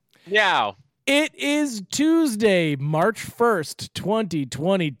Meow. It is Tuesday, March 1st,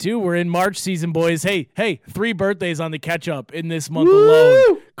 2022. We're in March season, boys. Hey, 3 birthdays on the catch up in this month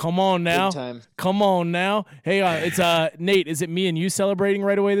alone. Come on now. Big time. Come on now. Hey, it's Nate, is it me and you celebrating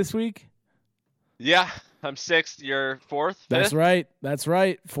right away this week? Yeah, I'm 6th. You're 4th. That's right.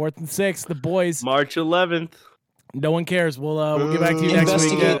 4th and 6th, the boys. March 11th. No one cares. We'll get back to you next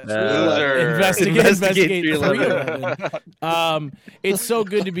week. Investigate. Investigate 311. It's so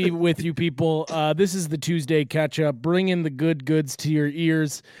good to be with you people. This is the Tuesday catch up. Bring in the good goods to your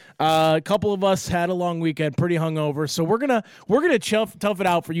ears. A couple of us had a long weekend, pretty hungover, so we're gonna tough it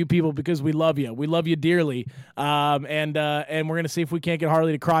out for you people because we love you. We love you dearly. And we're gonna see if we can't get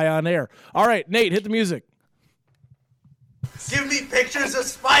Harley to cry on air. All right, Nate, hit the music. Give me pictures of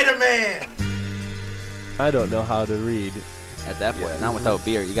Spider-Man. I don't know how to read. At that point, not without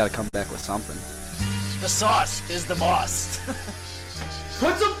beer. You got to come back with something. The sauce is the boss.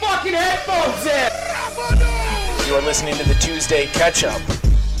 Put some fucking headphones in! You are listening to the Tuesday Catch-Up.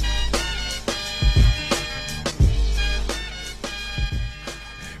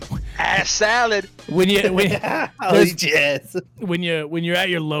 Ass salad. When you're at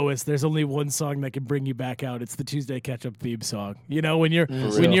your lowest, there's only one song that can bring you back out. It's the Tuesday Catch Up theme song. You know, when you're down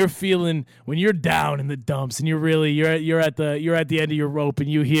in the dumps and you're at the end of your rope and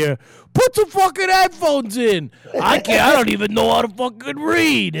you hear, put some fucking headphones in. I don't even know how to fucking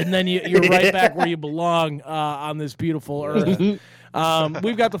read. And then you're right back where you belong on this beautiful earth.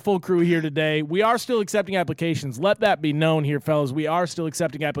 We've got the full crew here today. We are still accepting applications. Let that be known here, fellas. We are still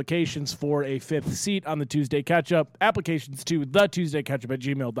accepting applications for a 5th seat on the Tuesday Catch-Up. Applications to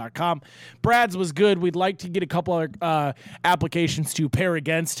thetuesdaycatchup@gmail.com. Brad's was good. We'd like to get a couple other applications to pair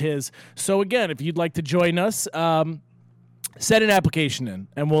against his. So, again, if you'd like to join us, send an application in,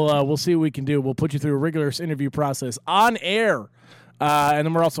 and we'll see what we can do. We'll put you through a rigorous interview process on air. And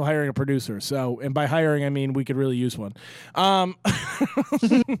then we're also hiring a producer. So, and by hiring, I mean we could really use one.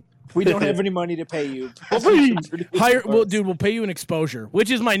 We don't have any money to pay you. We'll pay you an exposure,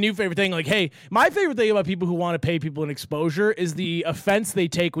 which is my new favorite thing. Like, hey, my favorite thing about people who want to pay people an exposure is the offense they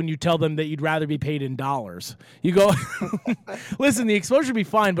take when you tell them that you'd rather be paid in dollars. You go, listen, the exposure would be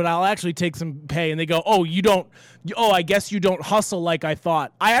fine, but I'll actually take some pay. And they go, I guess you don't hustle like I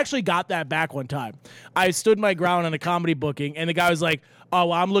thought. I actually got that back one time. I stood my ground on a comedy booking, and the guy was like, oh,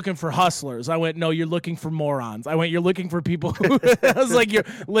 well, I'm looking for hustlers. I went, no, you're looking for morons. I went, you're looking for people who I was like,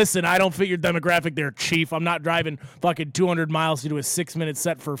 listen, I don't fit your demographic there, chief. I'm not driving fucking 200 miles to do a 6-minute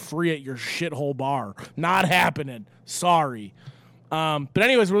set for free at your shithole bar. Not happening. Sorry. But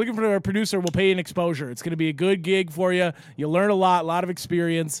anyways, we're looking for a producer. We'll pay you an exposure. It's going to be a good gig for you. You'll learn a lot of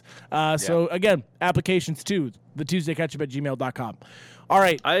experience. So, again, applications to thetuesdaycatchup@gmail.com. All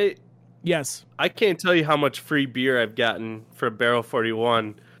right. Yes. I can't tell you how much free beer I've gotten for Barrel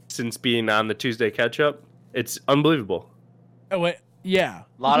 41 since being on the Tuesday Catch-Up. It's unbelievable. Oh, wait. Yeah.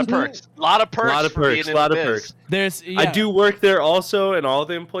 A lot of perks. A lot of perks. I do work there also, and all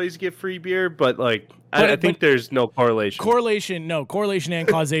the employees get free beer, but I think there's no correlation. Correlation and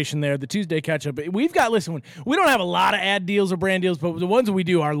causation there. The Tuesday Catch-Up. We've got, listen, we don't have a lot of ad deals or brand deals, but the ones that we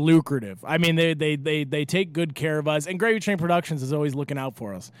do are lucrative. I mean, they take good care of us, and Gravy Train Productions is always looking out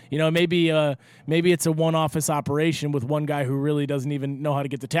for us. You know, maybe it's a one-office operation with one guy who really doesn't even know how to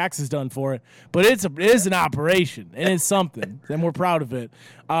get the taxes done for it, but it is an operation, and it's something, and we're proud of it.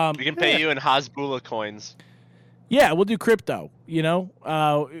 We can pay you in Hasbula coins. Yeah, we'll do crypto,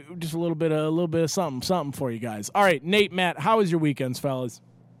 just a little bit of something for you guys. All right, Nate, Matt, how was your weekends, fellas?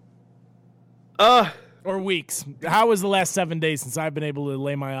 Or weeks. How was the last 7 days since I've been able to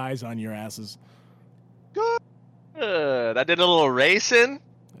lay my eyes on your asses? Good. I did a little racing.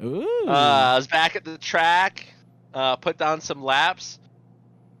 Ooh. I was back at the track, put down some laps.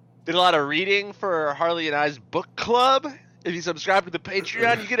 Did a lot of reading for Harley and I's book club. If you subscribe to the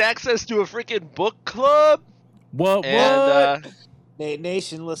Patreon, you get access to a freaking book club. What? Nate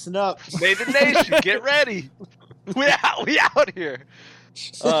Nation, listen up. Nate Nation, get ready. We out here.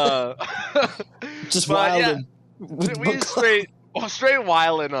 Just wilding. Yeah, we straight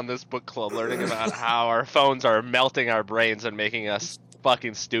wilding on this book club, learning about how our phones are melting our brains and making us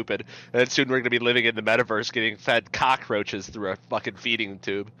fucking stupid. And then soon we're going to be living in the metaverse getting fed cockroaches through a fucking feeding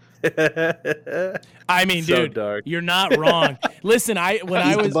tube. I mean, so dude, dark. You're not wrong. Listen, I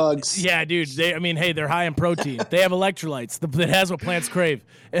was bugs. Yeah, dude. They're high in protein. They have electrolytes. That has what plants crave.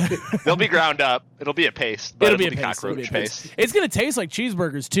 They'll be ground up. It'll be a paste, but it'll be cockroach paste. It's gonna taste like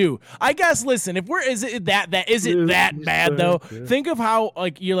cheeseburgers too. I guess. Listen, if is it that bad though? Think of how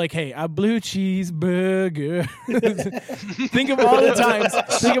you're like, hey, a blue cheeseburger. Think of all the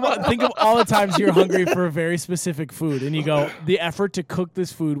of all the times you're hungry for a very specific food, and you go, the effort to cook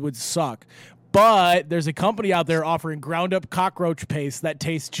this food would suck. But there's a company out there offering ground up cockroach paste that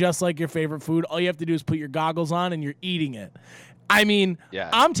tastes just like your favorite food. All you have to do is put your goggles on and you're eating it. I mean,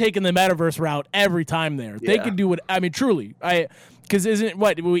 I'm taking the metaverse route every time there. They can do what, I mean, truly. Because isn't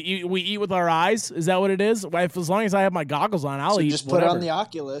what we eat with our eyes? Is that what it is? As long as I have my goggles on, I'll eat. Just put whatever. on the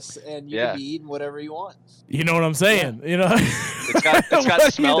Oculus and you can be eating whatever you want. You know what I'm saying? You know, it's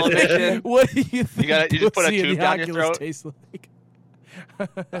got smell vision. What do you think? You just put a tube down your Oculus throat. Tastes like?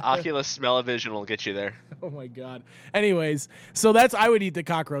 The Oculus smell-o-vision will get you there. Oh my god. Anyways, so I would eat the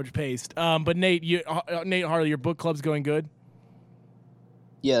cockroach paste. But Nate, Nate Harley, your book club's going good.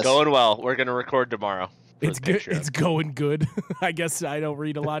 Yes, going well. We're gonna record tomorrow. It's good. It's going good. I guess I don't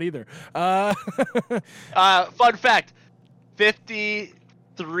read a lot either. Fun fact: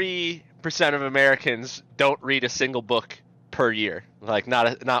 53% of Americans don't read a single book per year. Like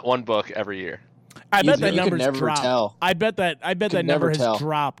not one book every year. I bet that number's never dropped. tell. I bet that number has tell.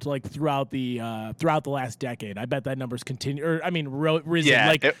 dropped like throughout the last decade. I bet that number's continued. Or I mean, risen. Yeah,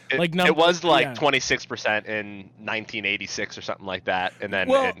 like it was like 26% in 1986 or something like that, and then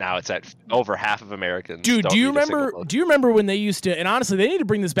now it's at over half of Americans. Dude, do you remember? Do you remember when they used to? And honestly, they need to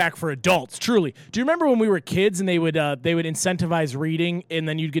bring this back for adults. Truly, do you remember when we were kids and they would incentivize reading, and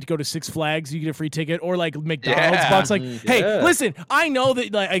then you'd get to go to Six Flags, you get a free ticket, or like McDonald's bucks. Like, hey, listen, I know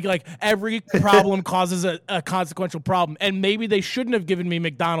that like every problem causes a consequential problem, and maybe they shouldn't have given me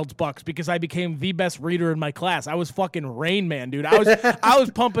McDonald's bucks because I became the best reader in my class. I was fucking Rain Man, dude. I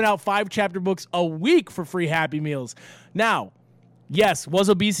was pumping out 5 chapter books a week for free Happy Meals. Now, yes, was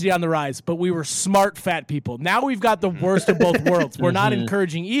obesity on the rise, but we were smart fat people. Now we've got the worst of both worlds. We're not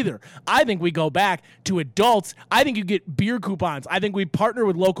encouraging either. I think we go back to adults. I think you get beer coupons. I think we partner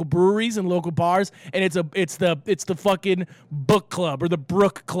with local breweries and local bars, and it's the fucking book club or the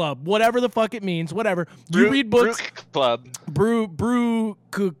Brook Club, whatever the fuck it means. Whatever you read books. Brook Club. Brew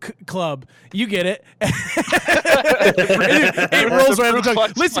Club. You get it. it rolls right off the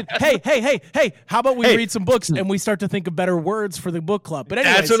tongue. Listen, hey. How about we read some books and we start to think of better words for the book club? But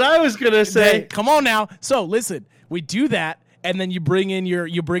anyways, that's what I was gonna say. Come on now. So listen, we do that, and then you bring in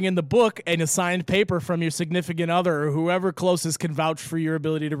the book and a signed paper from your significant other or whoever closest can vouch for your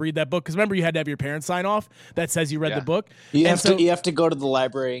ability to read that book. Because remember, you had to have your parents sign off that says you read the book. You have to go to the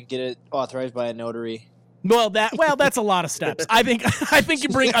library and get it authorized by a notary. Well, that's a lot of steps. I think you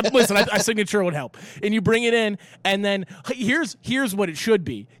bring. Listen, a signature would help, and you bring it in, and then here's what it should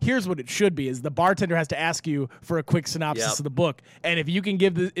be. Here's what it should be: is the bartender has to ask you for a quick synopsis of the book, and if you can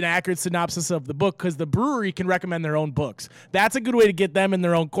give an accurate synopsis of the book, because the brewery can recommend their own books. That's a good way to get them in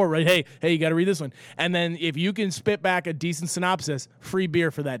their own court, right? Hey, you got to read this one, and then if you can spit back a decent synopsis, free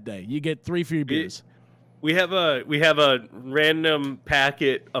beer for that day. You get 3 free beers. We have a random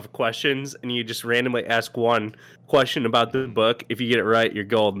packet of questions, and you just randomly ask one question about the book. If you get it right, you're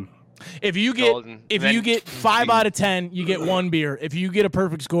golden. If you get 5 out of 10, you get 1 beer. If you get a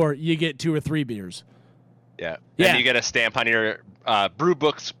perfect score, you get 2 or 3 beers. Yeah. And you get a stamp on your Brew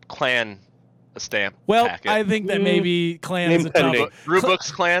Books Clan stamp. Well, packet. I think that maybe Clan is a tough. Brew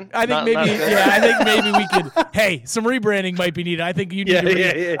Books Clan. I think I think maybe we could. Hey, some rebranding might be needed. I think you need to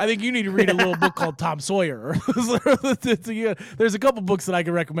read. I think you need to read a little book called Tom Sawyer. There's a couple books that I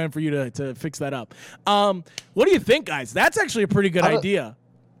could recommend for you to fix that up. What do you think, guys? That's actually a pretty good idea.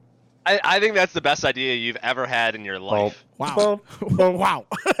 I think that's the best idea you've ever had in your life. Wow. Wow.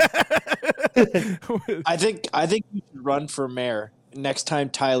 I think you should run for mayor. Next time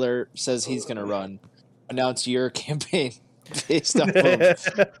Tyler says he's going to run, announce your campaign based off of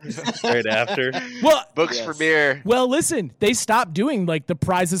right after. Well, books for beer. Well, listen, they stopped doing like the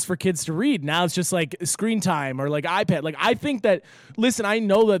prizes for kids to read. Now it's just like screen time or like iPad. Like I think that listen, I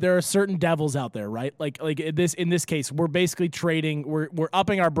know that there are certain devils out there, right? Like in this case, we're basically trading. We're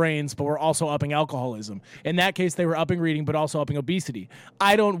upping our brains, but we're also upping alcoholism. In that case, they were upping reading, but also upping obesity.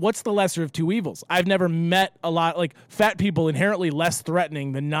 What's the lesser of two evils? I've never met a lot like fat people inherently less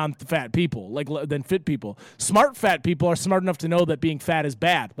threatening than non-fat people, than fit people. Smart fat people are smart enough to know that being fat is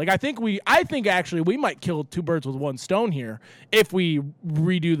bad. Like I think actually we might kill 2 birds with 1 stone here if we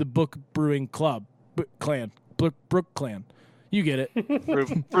redo the book brewing club clan, Brook Clan. You get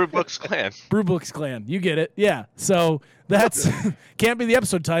it. Brew Books Clan. Brew Books Clan. You get it. Yeah. So that's can't be the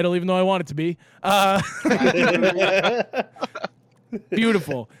episode title, even though I want it to be.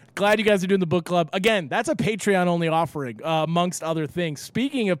 Beautiful. Glad you guys are doing the book club. Again, that's a Patreon-only offering, amongst other things.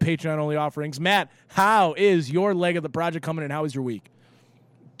 Speaking of Patreon-only offerings, Matt, how is your leg of the project coming and how is your week?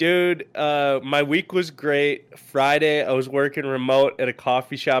 Dude, my week was great. Friday, I was working remote at a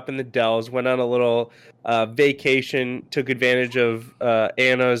coffee shop in the Dells. Went on a little vacation. Took advantage of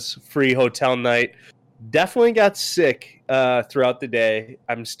Anna's free hotel night. Definitely got sick throughout the day.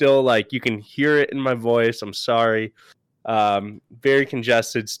 I'm still like, you can hear it in my voice. I'm sorry. Very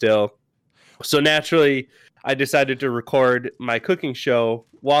congested still. So naturally, I decided to record my cooking show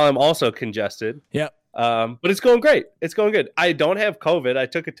while I'm also congested. Yep. But it's going great. It's going good. I don't have COVID. I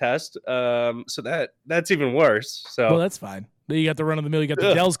took a test. So that's even worse. So Well, that's fine. Then you got the run of the mill. You got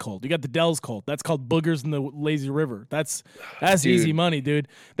the Dells cold. You got the Dells cold. That's called boogers in the lazy river. That's Dude. easy money, dude.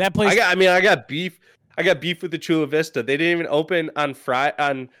 That place. I got beef. I got beef with the Chula Vista. They didn't even open on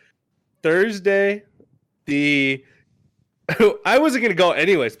Thursday. I wasn't gonna go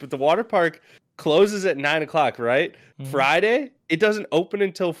anyways, but the water park closes at 9:00, right? Mhm. Friday, it doesn't open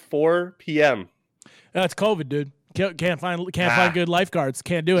until 4 p.m. That's COVID, dude. Can't find good lifeguards.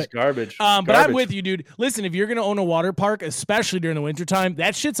 Can't do It's it. garbage. But I'm Garbage. with you, dude. Listen, if you're gonna own a water park, especially during the wintertime,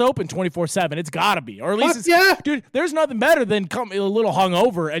 that shit's open 24/7. It's gotta be, or at least Fuck it's yeah. dude. There's nothing better than come a little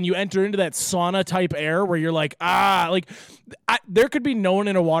hungover and you enter into that sauna type air where you're like, there could be no one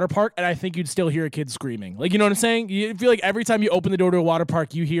in a water park, and I think you'd still hear a kid screaming. Like, you know what I'm saying? You feel like every time you open the door to a water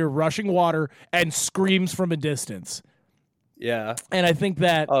park, you hear rushing water and screams from a distance. Yeah. And I think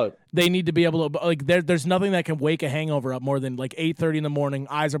that Oh, they need to be able to, like, there's nothing that can wake a hangover up more than like 8:30 in the morning,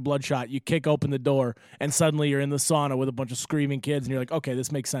 eyes are bloodshot, you kick open the door, and suddenly you're in the sauna with a bunch of screaming kids, and you're like, okay,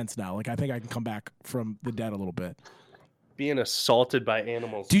 this makes sense now. Like, I think I can come back from the dead a little bit. being assaulted by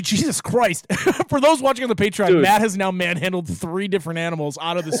animals. Dude, Jesus Christ. For those watching on the Patreon, Dude. Matt has now manhandled 3 different animals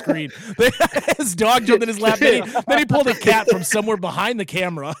out of the screen. His dog jumped in his lap, then he pulled a cat from somewhere behind the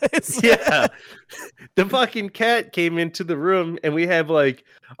camera. Yeah. The fucking cat came into the room, and we have like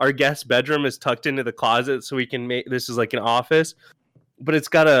our guest bedroom is tucked into the closet, so we can make this is like an office, but it's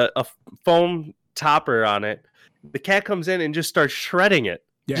got a foam topper on it. The cat comes in and just starts shredding it.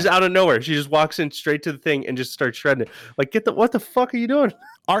 Yeah. Just out of nowhere. She just walks in straight to the thing and just starts shredding it. Like, what the fuck are you doing?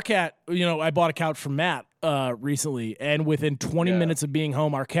 Our cat, I bought a couch from Matt recently, and within 20 minutes of being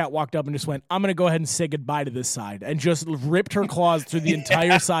home, our cat walked up and just went, I'm going to go ahead and say goodbye to this side, and just ripped her claws through the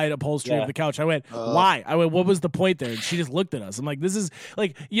entire side upholstery of the couch. I went, why? I went, what was the point there? And she just looked at us. I'm like, this is,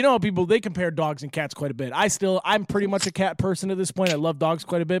 like, how people, they compare dogs and cats quite a bit. I'm pretty much a cat person at this point. I love dogs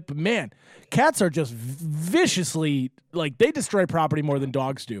quite a bit, but man, cats are just viciously, like, they destroy property more than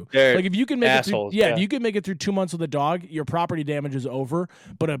dogs do. They're like, if you can make assholes, it through, if you can make it through 2 months with a dog, your property damage is over.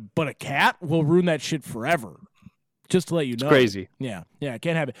 But a cat will ruin that shit forever. Just to let you know. Crazy. Yeah,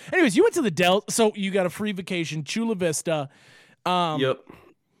 can't have it. Anyways, you went to the Del, so you got a free vacation, Chula Vista. Yep.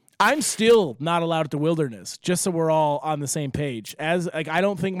 I'm still not allowed at the Wilderness, just so we're all on the same page. I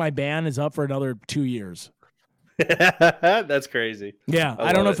don't think my ban is up for another 2 years. That's crazy. Yeah, I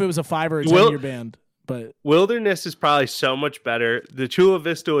love don't know it. if it was a 5 or a 10-year ban, but Wilderness is probably so much better. The Chula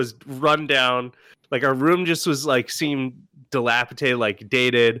Vista was run down. Like, our room just was like seemed dilapidated, like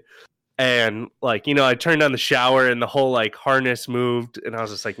dated. And like, I turned on the shower and the whole like harness moved, and I was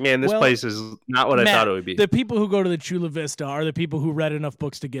just like, man, this place is not what I Matt, thought it would be. The people who go to the Chula Vista are the people who read enough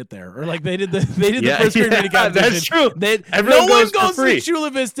books to get there, or like they did the first grade reading competition. That's true. No Everyone one goes for goes free. to Chula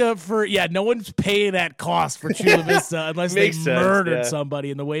Vista for no one's paying that cost for Chula Vista unless they Makes sense, murdered yeah.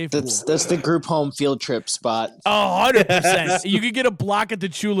 somebody in the wave pool. That's the group home field trip spot. 100%. You could get a block at the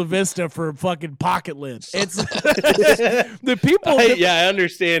Chula Vista for a fucking pocket lid. It's the people. I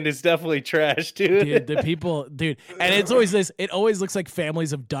understand. It's definitely trash, dude. Dude, the people, and it's always this. It always looks like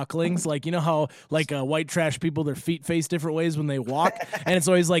families of ducklings. Like, you know how like white trash people, their feet face different ways when they walk, and it's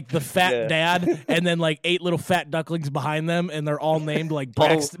always like the fat dad, and then like 8 little fat ducklings behind them, and they're all named like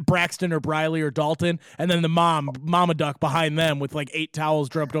Braxton or Briley or Dalton, and then the mama duck behind them with like 8 towels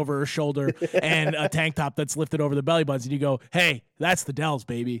draped over her shoulder and a tank top that's lifted over the belly buttons, and you go, hey. That's the Dells,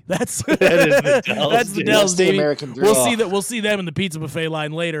 baby. That is the Dells. That's the Dells, That's the baby. American dream. We'll see them in the pizza buffet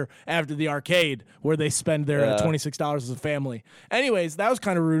line later after the arcade where they spend their $26 as a family. Anyways, that was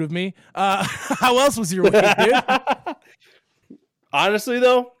kind of rude of me. How else was your week, dude? Honestly,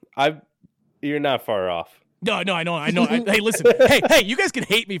 though, you're not far off. No, I know. Hey, listen. Hey, you guys can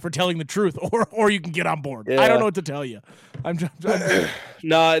hate me for telling the truth, or you can get on board. I don't know what to tell you. I'm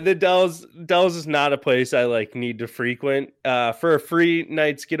No, the Dells is not a place I like need to frequent. For a free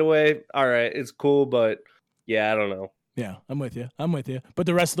night's getaway, all right, it's cool, but yeah, I don't know. Yeah, I'm with you. But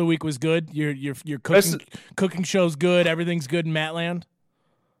the rest of the week was good. Your cooking show's good. Everything's good in Matland.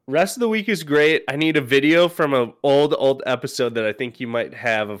 Rest of the week is great. I need a video from an old episode that I think you might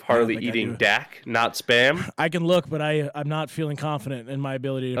have of Harley think I eating do. Dak, not Spam. I can look, but I'm not feeling confident in my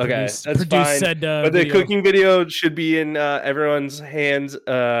ability to Okay, produce that's fine. said But the video. cooking video should be in everyone's hands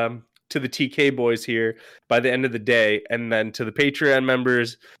to the TK boys here by the end of the day, and then to the Patreon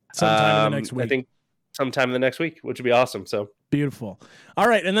members Sometime in the next week. I think sometime in the next week, which would be awesome. So Beautiful. All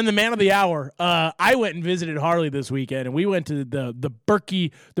right, and then the man of the hour. I went and visited Harley this weekend, and we went to the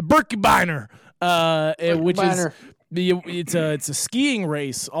Berkey Biner, which Biner. is it's a skiing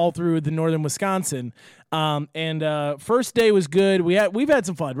race all through the northern Wisconsin. And first day was good. We've had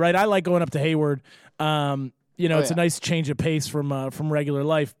some fun, right? I like going up to Hayward. It's a nice change of pace from regular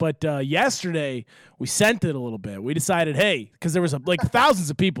life. But yesterday we sent it a little bit. We decided, hey, because there was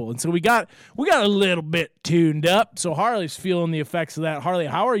thousands of people, and so we got a little bit tuned up. So Harley's feeling the effects of that. Harley,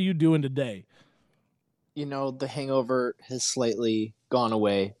 how are you doing today? The hangover has slightly gone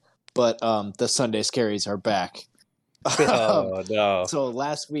away, but the Sunday scaries are back. oh no. So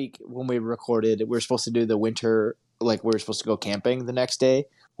last week when we recorded, we were supposed to do the winter, we were supposed to go camping the next day.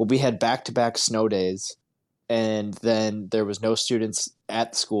 Well, we had back-to-back snow days. And then there was no students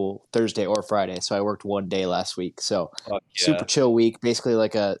at school Thursday or Friday, so I worked one day last week. So super chill week, basically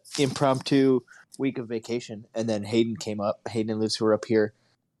like a impromptu week of vacation. And then Hayden came up. Hayden and Luce were up here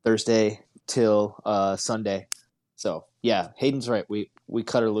Thursday till Sunday. So yeah, Hayden's right. We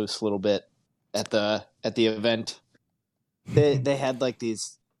cut her loose a little bit at the event. They had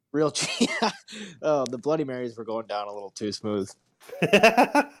these real the Bloody Marys were going down a little too smooth.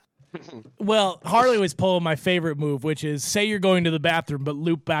 Well, Harley was pulling my favorite move, which is say you're going to the bathroom, but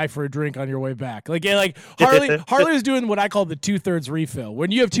loop by for a drink on your way back. Harley was doing what I call the 2/3 refill.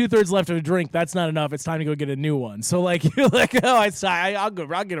 When you have 2/3 left of a drink, that's not enough. It's time to go get a new one. So you're like, oh,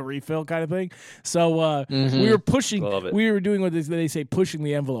 I'll get a refill kind of thing. So we were pushing. We were doing what they say, pushing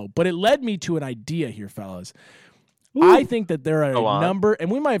the envelope. But it led me to an idea here, fellas. Ooh. I think that there are a number, and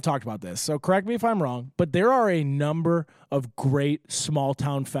we might have talked about this, so correct me if I'm wrong, but there are a number of great small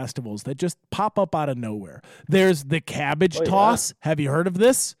town festivals that just pop up out of nowhere. There's the Cabbage Toss. Yeah. Have you heard of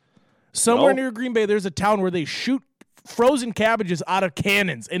this? Somewhere near Green Bay, there's a town where they shoot frozen cabbages out of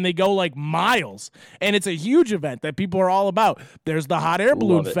cannons, and they go and it's a huge event that people are all about. There's the Hot Air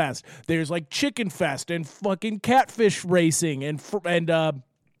Balloon Fest. There's Chicken Fest and fucking catfish racing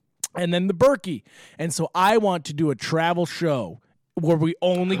and then the Berkey. And so I want to do a travel show where we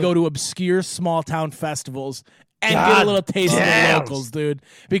only go to obscure small town festivals and get a little taste of the locals, dude.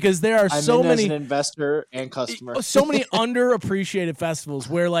 Because there are so many as an investor and customer. So many underappreciated festivals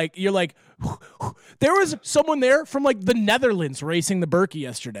where you're there was someone there from the Netherlands racing the Berkey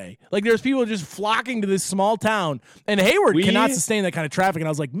yesterday. There's people just flocking to this small town, and Hayward cannot sustain that kind of traffic. And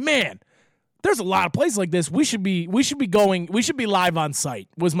I was like, man, there's a lot of places like this. We should be live on site,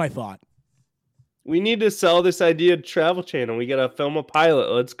 was my thought. We need to sell this idea to Travel Channel. We got to film a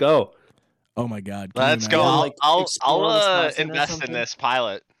pilot. Let's go. Oh my God. Let's go. I'll invest in this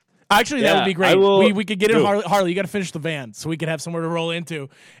pilot. Actually, that would be great. We could get in Harley. You got to finish the van so we could have somewhere to roll into.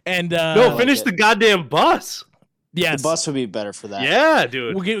 And finish the goddamn bus. Yes. The bus would be better for that. Yeah,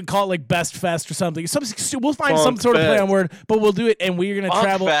 dude. We'll call it Best Fest or something. We'll find some sort of play on word, but we'll do it, and we're going to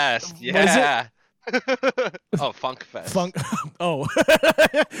travel. Fest. Yeah. Funk Fest. Oh.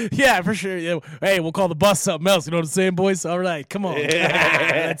 Yeah, for sure. Yeah. Hey, we'll call the bus something else. You know what I'm saying, boys? All right, come on.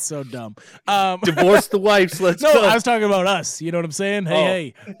 That's so dumb. Divorce the wives. Let's go. No, I was talking about us. You know what I'm saying?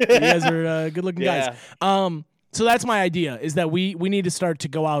 Hey, you guys are good-looking guys. So that's my idea, is that we need to start to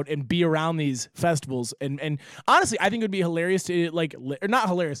go out and be around these festivals. And honestly, I think it would be hilarious to or not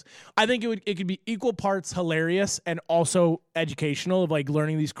hilarious. I think it could be equal parts hilarious and also educational of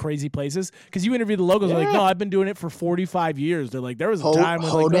learning these crazy places. Because you interview the locals, they're like, no, I've been doing it for 45 years. They're like, there was a time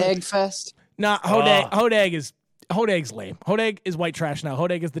when Hodag Fest? Nah, Hodag's lame. Hodag is white trash now.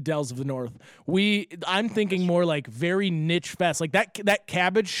 Hodag is the Dells of the North. I'm thinking more very niche fest. That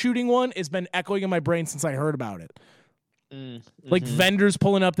cabbage shooting one has been echoing in my brain since I heard about it. Vendors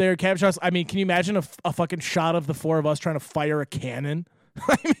pulling up there, cabbage shots. I mean, can you imagine a fucking shot of the four of us trying to fire a cannon?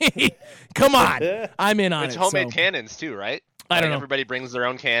 I mean, come on. I'm in on it. It's homemade cannons too, right? I don't know. Everybody brings their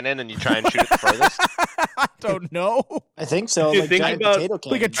own cannon and you try and shoot it the furthest. I don't know. I think so. Think about potato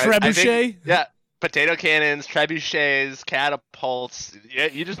cannon. A trebuchet? Yeah. Potato cannons, trebuchets, catapults. Yeah,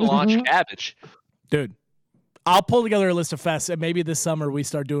 you just launch cabbage. Dude, I'll pull together a list of fests, and maybe this summer we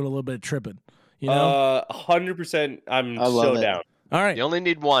start doing a little bit of tripping. 100%. I'm so down. All right. You only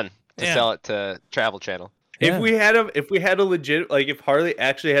need one to sell it to Travel Channel. Yeah. If we had a legit, if Harley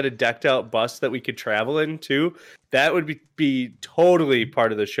actually had a decked out bus that we could travel in too, that would be totally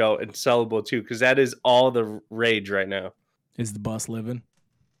part of the show and sellable too, because that is all the rage right now. Is the bus living?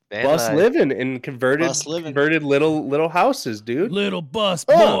 Man, Bus living in converted little houses, dude. Little bus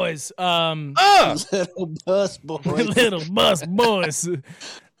boys. Little bus boys. Little bus boys.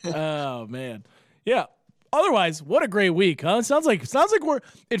 Oh man. Yeah. Otherwise, what a great week, huh? Sounds like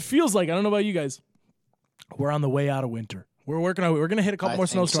it feels like, I don't know about you guys, we're on the way out of winter. We're gonna hit a couple more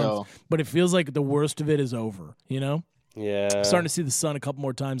snowstorms, but it feels like the worst of it is over, you know? Yeah. I'm starting to see the sun a couple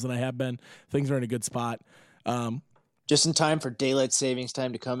more times than I have been. Things are in a good spot. Just in time for daylight savings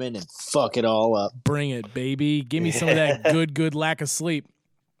time to come in and fuck it all up. Bring it, baby. Give me some of that good lack of sleep.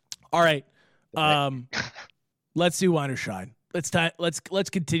 All right. Let's do Wine or Shine. Let's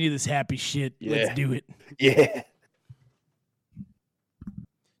continue this happy shit. Yeah. Let's do it. Yeah.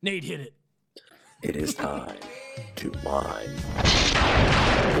 Nate, hit it. It is time to wine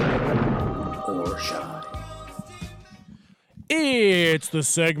or shine. It's the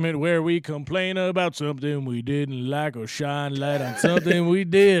segment where we complain about something we didn't like or shine light on something we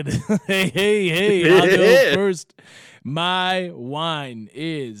did. Hey, I'll go first. My wine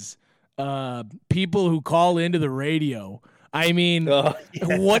is people who call into the radio. I mean,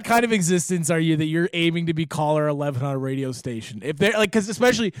 what kind of existence are you that you're aiming to be caller 11 on a radio station? If they're like, because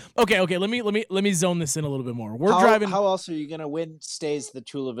especially, okay, let me zone this in a little bit more. We're driving. How else are you gonna win? Stays the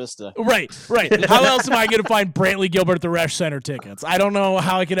Chula Vista. Right. How else am I gonna find Brantley Gilbert at the Resch Center tickets? I don't know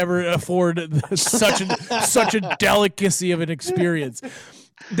how I could ever afford such a delicacy of an experience.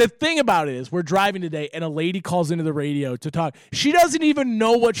 The thing about it is we're driving today and a lady calls into the radio to talk. She doesn't even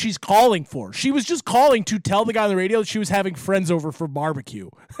know what she's calling for. She was just calling to tell the guy on the radio that she was having friends over for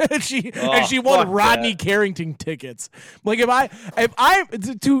barbecue. and she won Rodney Carrington tickets. Like if I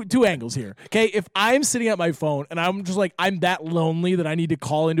two angles here. Okay, if I'm sitting at my phone and I'm just like I'm that lonely that I need to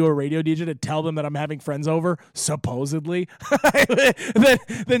call into a radio DJ to tell them that I'm having friends over, supposedly,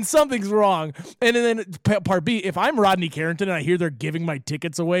 then something's wrong. And then part B, if I'm Rodney Carrington and I hear they're giving my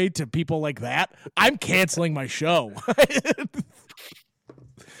tickets away to people like that, I'm canceling my show.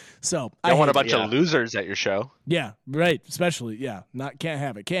 So I want a bunch of losers at your show. Yeah, right. Especially, can't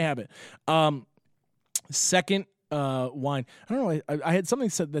have it. Second wine. I don't know. I had something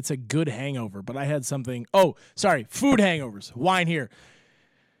said that's a good hangover, but I had something. Oh, sorry. Food hangovers. Wine here.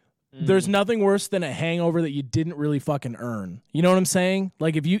 There's nothing worse than a hangover that you didn't really fucking earn. You know what I'm saying?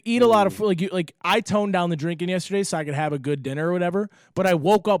 Like if you eat a lot of food, like I toned down the drinking yesterday so I could have a good dinner or whatever, but I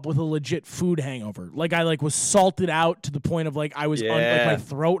woke up with a legit food hangover. Like I was salted out to the point of like I was like my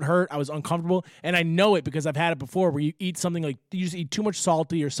throat hurt. I was uncomfortable, and I know it because I've had it before where you eat something like you just eat too much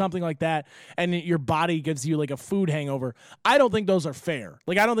salty or something like that, and your body gives you like a food hangover. I don't think those are fair.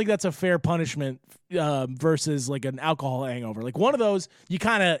 Like I don't think that's a fair punishment versus like an alcohol hangover. Like one of those, you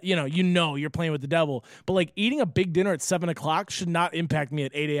kind of you're playing with the devil, but like eating a big dinner at 7:00 should not impact me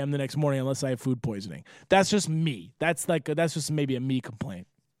at 8 a.m. the next morning unless I have food poisoning. That's just me. That's just maybe a me complaint.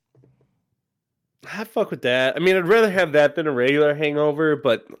 I fuck with that. I mean, I'd rather have that than a regular hangover,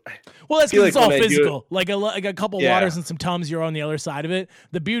 but that's because it's all physical. Like a couple waters and some Tums, you're on the other side of it.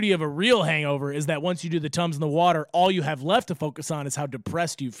 The beauty of a real hangover is that once you do the Tums and the water, all you have left to focus on is how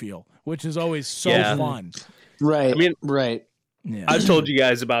depressed you feel, which is always so fun. Right. I mean, right. Yeah. I've told you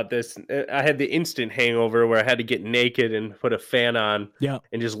guys about this. I had the instant hangover where I had to get naked and put a fan on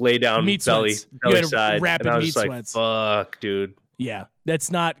and just lay down belly side. Rapid and I was meat just sweats. Like, fuck, dude. Yeah, it's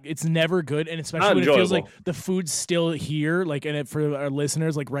never good, and especially when it feels like the food's still here, like, and for our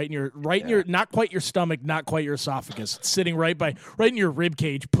listeners, like right in your, not quite your stomach, not quite your esophagus, it's sitting right in your rib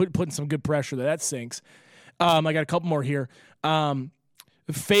cage, putting some good pressure there. That sinks. I got a couple more here.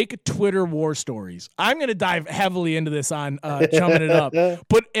 Fake Twitter war stories. I'm going to dive heavily into this on chumming it up.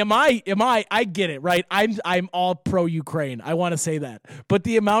 But I get it, right? I'm all pro Ukraine. I want to say that. But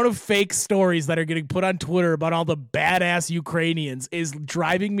the amount of fake stories that are getting put on Twitter about all the badass Ukrainians is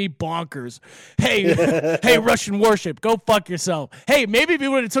driving me bonkers. Hey, Russian warship, go fuck yourself. Hey, maybe if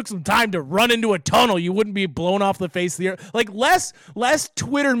you would have took some time to run into a tunnel, you wouldn't be blown off the face of the earth. Like less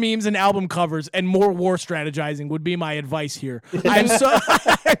Twitter memes and album covers and more war strategizing would be my advice here. I'm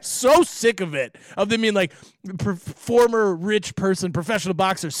so sick of it, of them being like, former rich person, professional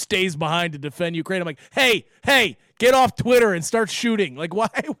boxer stays behind to defend Ukraine. I'm like, hey, get off Twitter and start shooting. Like, why?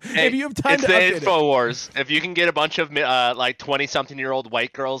 If you have time it's to the info wars. If you can get a bunch of like 20-something-year-old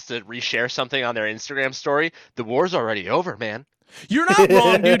white girls to reshare something on their Instagram story, the war's already over, man. You're not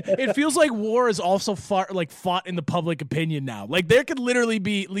wrong, dude. It feels like war is also fought in the public opinion now. Like there could literally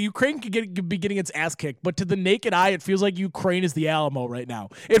be Ukraine could be getting its ass kicked, but to the naked eye, it feels like Ukraine is the Alamo right now.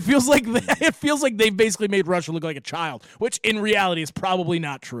 It feels like they've basically made Russia look like a child, which in reality is probably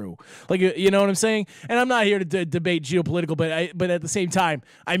not true. Like you know what I'm saying? And I'm not here to debate geopolitical, but at the same time,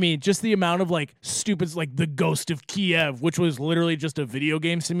 I mean, just the amount of like stupids like the Ghost of Kiev, which was literally just a video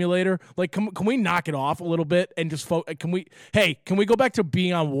game simulator. Like, can we knock it off a little bit and just Can we go back to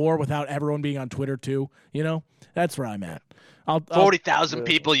being on war without everyone being on Twitter too? You know, that's where I'm at. 40,000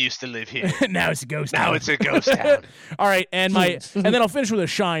 people used to live here. Now it's a ghost Now town. it's a ghost town. All right, and then I'll finish with a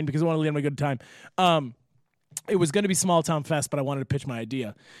shine because I want to leave them a good time. It was going to be Small Town Fest, but I wanted to pitch my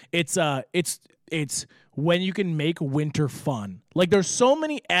idea. It's when you can make winter fun. Like there's so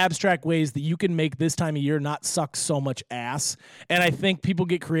many abstract ways that you can make this time of year not suck so much ass. And I think people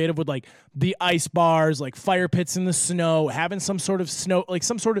get creative with like the ice bars, like fire pits in the snow, having some sort of snow, like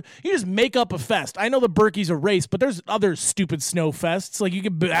some sort of, you just make up a fest. I know the Berkey's a race, but there's other stupid snow fests. Like you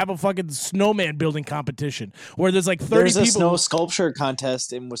could have a fucking snowman building competition where there's like 30 There's people. a snow sculpture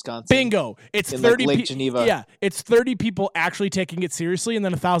contest in Wisconsin. Bingo. It's in 30 like Lake Geneva. Yeah, it's 30 people actually taking it seriously and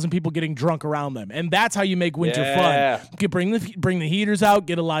then 1,000 people getting drunk around them. And that's how you make winter fun. You can bring the heaters out,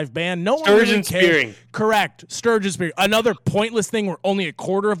 get a live band. No one really cares. Spearing. Correct. Sturgeon spearing. Another pointless thing where only a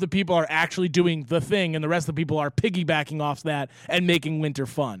quarter of the people are actually doing the thing and the rest of the people are piggybacking off that and making winter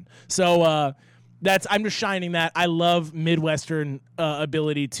fun. So I'm just shining that. I love Midwestern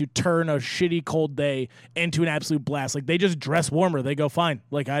ability to turn a shitty cold day into an absolute blast. Like they just dress warmer. They go fine.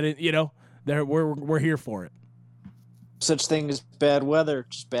 Like I didn't, we're here for it. Such thing as bad weather,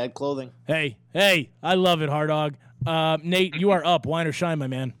 just bad clothing. Hey, I love it, Hard Dog. Nate, you are up. Wine or shine, my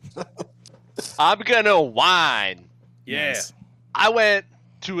man. I'm gonna whine. Yeah. Nice. I went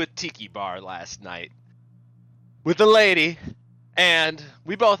to a tiki bar last night with a lady, and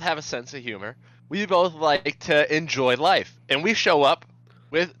we both have a sense of humor. We both like to enjoy life, and we show up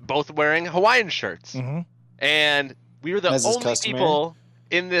with both wearing Hawaiian shirts. Mm-hmm. And we were the As is only customary. people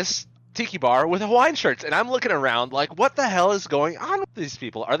in this tiki bar with Hawaiian shirts, and I'm looking around like, what the hell is going on with these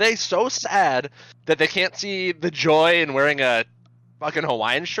people? Are they so sad that they can't see the joy in wearing a fucking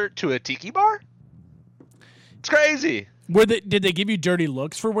Hawaiian shirt to a tiki bar? It's crazy. Did they give you dirty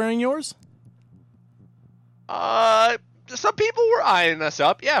looks for wearing yours? Some people were eyeing us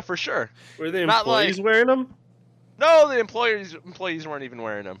up, yeah, for sure. Were the Not employees like- wearing them? No, the employees weren't even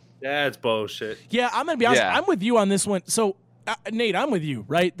wearing them. That's bullshit. Yeah, I'm gonna be honest. Yeah. I'm with you on this one. So, Nate, I'm with you,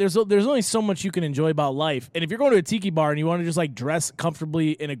 right? There's only so much you can enjoy about life, and if you're going to a tiki bar and you want to just like dress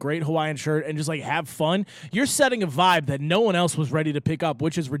comfortably in a great Hawaiian shirt and just like have fun, you're setting a vibe that no one else was ready to pick up,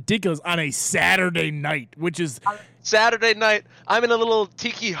 which is ridiculous on a Saturday night. Which is Saturday night, I'm in a little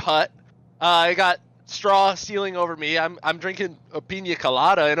tiki hut. I got straw ceiling over me. I'm drinking a pina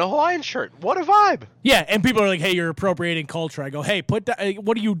colada in a Hawaiian shirt. What a vibe! yeah, and people are like, "Hey, you're appropriating culture." I go, "Hey, put that.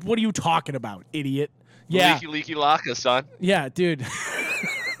 What are you talking about, idiot?" Yeah, Leaky laka, son. yeah, dude.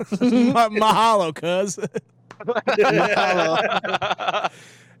 Mahalo, cuz.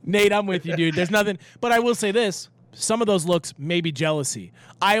 Nate, I'm with you, dude. There's nothing, but I will say this. Some of those looks may be jealousy.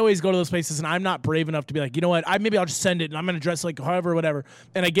 I always go to those places and I'm not brave enough to be like, you know what, maybe I'll just send it and I'm going to dress like however, whatever.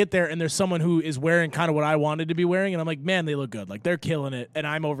 And I get there and there's someone who is wearing kind of what I wanted to be wearing. And I'm like, man, they look good. Like they're killing it. And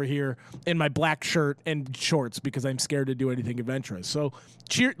I'm over here in my black shirt and shorts because I'm scared to do anything adventurous. So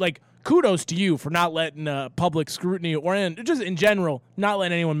kudos to you for not letting public scrutiny or just in general, not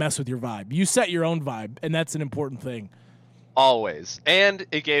letting anyone mess with your vibe. You set your own vibe and that's an important thing. Always. And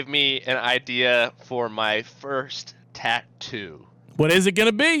it gave me an idea for my first tattoo. What is it going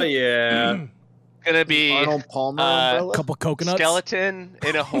to be? Yeah. Gonna be Arnold Palmer A umbrella. couple coconuts. skeleton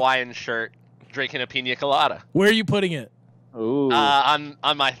in a Hawaiian shirt drinking a pina colada Where are you putting it? Ooh. on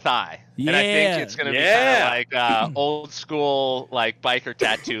my thigh. And I Yeah. think it's gonna be Yeah. kind of like old school like biker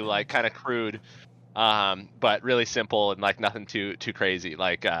tattoo, like kind of crude, but really simple and like nothing too crazy.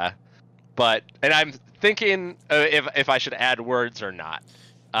 Like but I'm thinking if I should add words or not.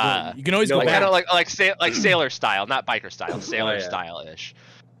 You can always go no, back. Kind of like sailor style, not biker style, sailor yeah. style ish.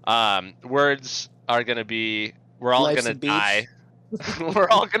 Words are gonna be we're all Life's gonna a beach. die. We're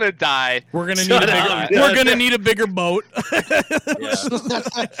all gonna die. We're gonna need Shut a up. bigger. We're gonna need a bigger boat. I'm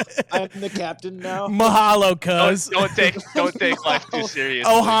the captain now. Mahalo, cuz. Don't take life too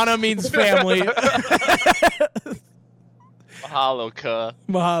seriously. Ohana means family. Mahalo, ka.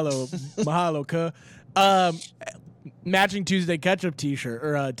 Mahalo, cuz. Matching Tuesday ketchup T-shirt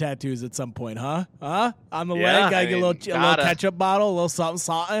or tattoos at some point, huh? On the Yeah, leg, gotta I get a mean, little gotta. ketchup bottle, a little something,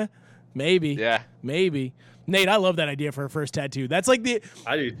 something. Maybe. Yeah. Maybe. Nate, I love that idea for a first tattoo. That's like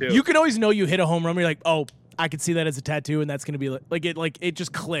I do too. you can always know you hit a home run. You're like, oh, I could see that as a tattoo, and that's gonna be it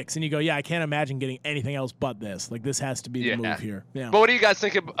just clicks, and you go, yeah, I can't imagine getting anything else but this. Like this has to be the move here. Yeah. But what do you guys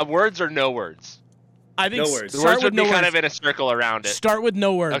think of words or no words? I think No words. The words would be no kind words. of in a circle around it. Start with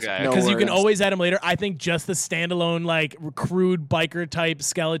no words, Okay. No because you can words. always add them later. I think just the standalone, like crude biker type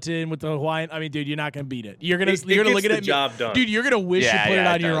skeleton with the Hawaiian. I mean, dude, you're not gonna beat it. You're gonna It look gets at the it, job done. dude. You're gonna wish you Yeah, put it yeah,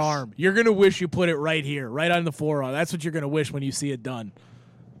 on it your does. arm. You're gonna wish you put it right here, right on the forearm. That's what you're gonna wish when you see it done.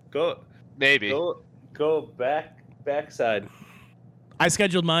 Maybe. Go backside. I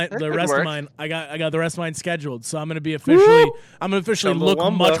scheduled mine. That The could rest work. of mine, I got the rest of mine scheduled. So I'm gonna officially look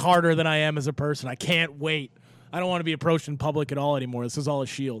Chumbawamba. much harder than I am as a person. I can't wait. I don't want to be approached in public at all anymore. This is all a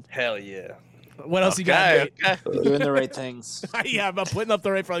shield. Hell yeah. What else you got? Okay, Nate? okay. You're doing the right things. Yeah, I'm putting up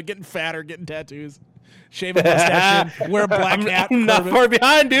the right front, getting fatter, getting tattoos, shave a mustache, in, wear a black hat. I'm not Corbin. far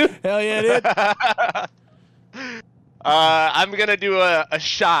behind, dude. Hell yeah, dude. I'm gonna do a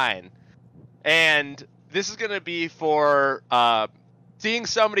shine, and this is gonna be for seeing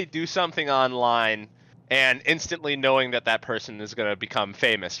somebody do something online and instantly knowing that person is gonna become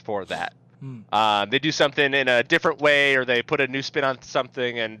famous for that. They do something in a different way, or they put a new spin on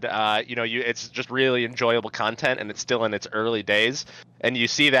something, and it's just really enjoyable content, and it's still in its early days, and you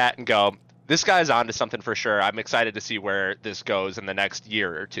see that and go, this guy's onto something for sure. I'm excited to see where this goes in the next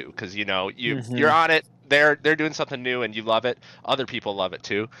year or two, because you're on it. They're doing something new, and you love it. Other people love it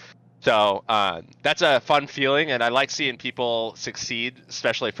too. So that's a fun feeling, and I like seeing people succeed,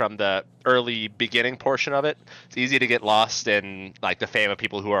 especially from the early beginning portion of it. It's easy to get lost in like the fame of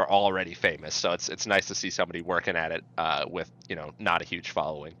people who are already famous. So it's nice to see somebody working at it with not a huge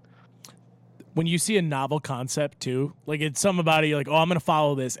following. When you see a novel concept too, like it's something about it, you're like, oh, I'm gonna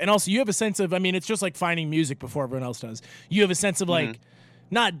follow this, and also you have a sense of, I mean, it's just like finding music before everyone else does. You have a sense of like.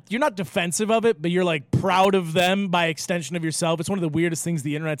 You're not defensive of it, but you're like proud of them by extension of yourself. It's one of the weirdest things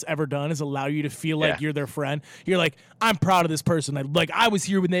the internet's ever done is allow you to feel like you're their friend. You're like, I'm proud of this person. I was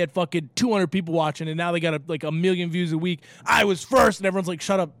here when they had fucking 200 people watching, and now they got a million views a week. I was first, and everyone's like,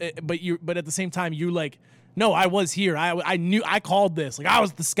 shut up. But at the same time, you're like, no, I was here. I knew, I called this. Like I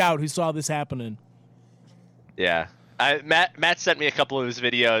was the scout who saw this happening. Yeah, Matt sent me a couple of his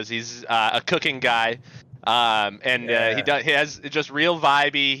videos. He's a cooking guy. He has just real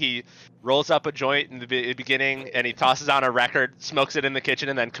vibey. He rolls up a joint in the beginning, and he tosses on a record, smokes it in the kitchen,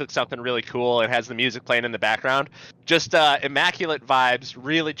 and then cooks something really cool and has the music playing in the background. Just immaculate vibes,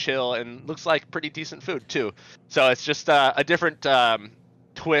 really chill, and looks like pretty decent food too. So it's just a different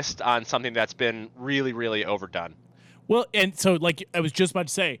twist on something that's been really, really overdone. Well, and so like I was just about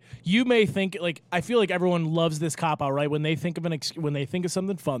to say, you may think like I feel like everyone loves this cop out, right? When they think of when they think of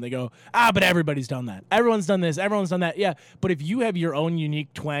something fun, they go, but everybody's done that. Everyone's done this. Everyone's done that. Yeah, but if you have your own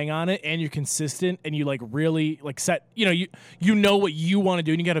unique twang on it and you're consistent and you like really like set, you know what you want to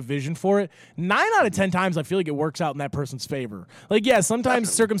do and you got a vision for it. 9 out of 10 times, I feel like it works out in that person's favor. Like, yeah,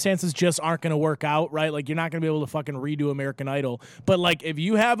 sometimes circumstances just aren't going to work out, right? Like you're not going to be able to fucking redo American Idol. But like if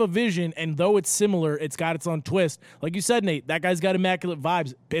you have a vision and though it's similar, it's got its own twist. Like you said, Nate, that guy's got immaculate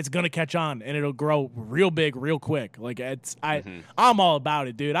vibes. It's gonna catch on and it'll grow real big, real quick. Like I'm all about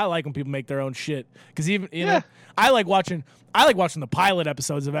it, dude. I like when people make their own shit because even know, I like watching the pilot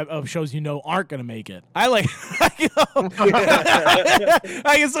episodes of shows aren't gonna make it. I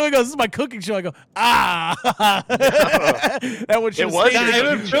guess someone goes, "This is my cooking show." I go, that one should. I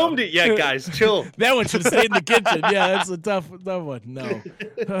haven't filmed it yet, guys. Chill. That one should have stayed in the kitchen. Yeah, that's a tough one. No,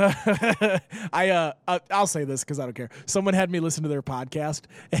 I'll say this because I don't care. Someone had me listen to their podcast,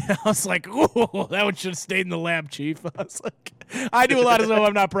 and I was like, "Ooh, that one should have stayed in the lab, Chief." I was like, I do a lot of stuff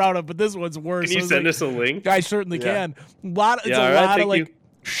I'm not proud of, but this one's worse. Can you send us a link? I certainly can. It's a lot of like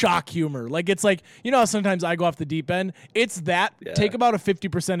shock humor. Like it's like how sometimes I go off the deep end. It's that take about a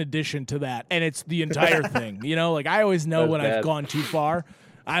 50% addition to that, and it's the entire thing. Like I always know when I've gone too far.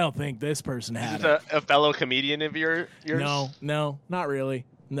 I don't think this person had it. A fellow comedian of yours? No, not really.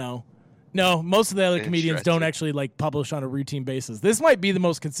 No, most of the other comedians don't actually like publish on a routine basis. This might be the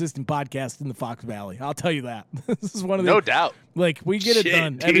most consistent podcast in the Fox Valley. I'll tell you that. This is one of the no doubt. Like we get it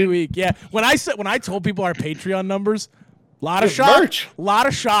done every week. Yeah. When I told people our Patreon numbers, a lot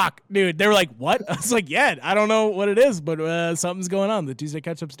of shock, dude. They were like, "What?" I was like, "Yeah, I don't know what it is, but something's going on. The Tuesday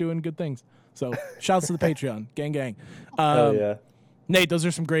Catch-Up's doing good things." So, shouts to the Patreon, gang. Oh yeah, Nate, those are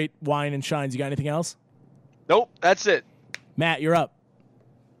some great wine and shines. You got anything else? Nope, that's it. Matt, you're up.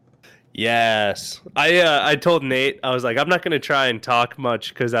 Yes, I told Nate, I was like, I'm not gonna try and talk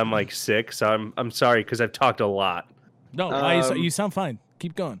much because I'm like sick. So I'm sorry because I've talked a lot. No, you sound fine.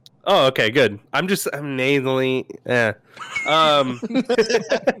 Keep going. Oh, okay, good. I'm nasally. All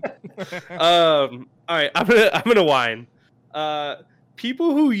right, I'm gonna whine.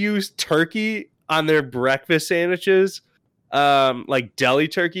 People who use turkey on their breakfast sandwiches, like deli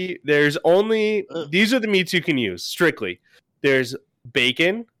turkey, there's only these are the meats you can use strictly. There's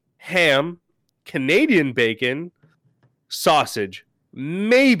bacon, ham, Canadian bacon, sausage,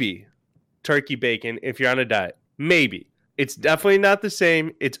 maybe turkey bacon if you're on a diet. Maybe. It's definitely not the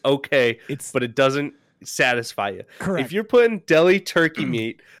same. It's okay, but it doesn't satisfy you. Correct. If you're putting deli turkey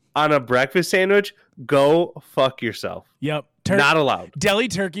meat on a breakfast sandwich, go fuck yourself. Yep. Not allowed. Deli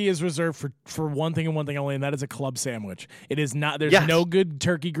turkey is reserved for one thing and one thing only, and that is a club sandwich. It is not. There's Yes. no good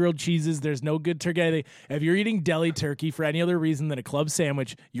turkey grilled cheeses. There's no good turkey anything. If you're eating deli turkey for any other reason than a club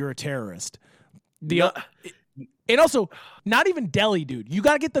sandwich, you're a terrorist. And also, not even deli, dude. You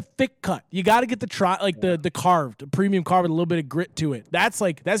gotta get the thick cut. You gotta get the the carved, premium carved with a little bit of grit to it. That's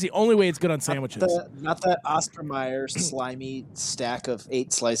the only way it's good on sandwiches. Not that Oscar Mayer slimy stack of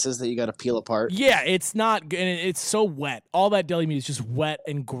 8 slices that you got to peel apart. Yeah, it's not good, and it's so wet. All that deli meat is just wet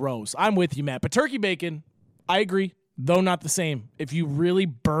and gross. I'm with you, Matt. But turkey bacon, I agree, though not the same. If you really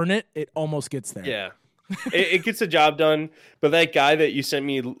burn it, it almost gets there. Yeah. it gets the job done. But that guy that you sent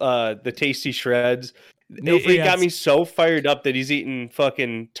me, the Tasty Shreds, it got me so fired up that he's eating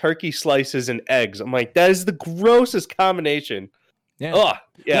fucking turkey slices and eggs. I'm like, that is the grossest combination. Yeah. Oh,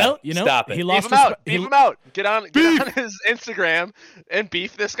 yeah. Well, you know, stop it. he Beef lost him out. Beef him out. Get on his Instagram and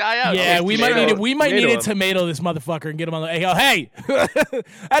beef this guy out. Yeah, we might need a him. tomato this motherfucker and get him on the. Hey,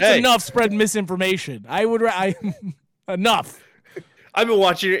 that's Hey. enough spreading misinformation. Enough. I've been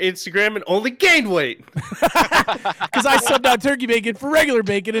watching your Instagram and only gained weight. Because I subbed out turkey bacon for regular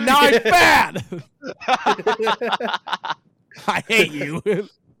bacon, and now I'm fat. I hate you.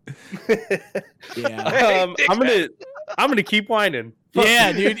 Yeah. I'm gonna keep whining.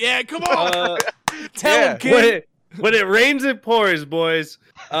 Yeah, dude. Yeah, come on. Tell him, kid. When it rains, it pours, boys.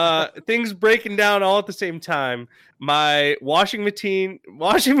 Things breaking down all at the same time. My washing machine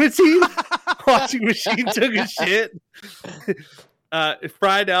took a shit. It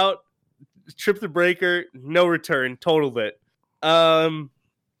fried out, tripped the breaker, no return, totaled it.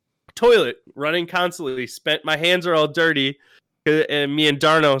 Toilet running constantly. My hands are all dirty, and me and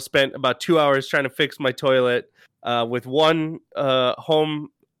Darno spent about 2 hours trying to fix my toilet with one one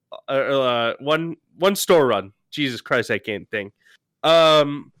store run. Jesus Christ, I can't think.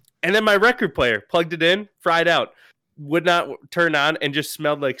 And then my record player, plugged it in, fried out, would not turn on, and just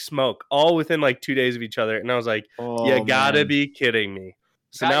smelled like smoke, all within like 2 days of each other. And I was like, you gotta be kidding me.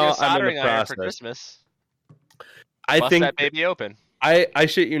 So Got now your I'm in soldering the iron process. for Christmas. I Bust think that baby open. I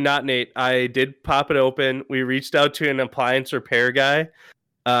shit you not, Nate. I did pop it open. We reached out to an appliance repair guy,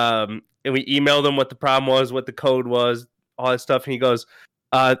 and we emailed him what the problem was, what the code was, all that stuff. And he goes,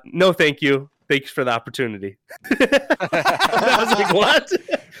 no, thank you. Thanks for the opportunity. I was like, what?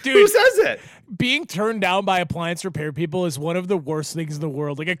 Dude, who says that? Being turned down by appliance repair people is one of the worst things in the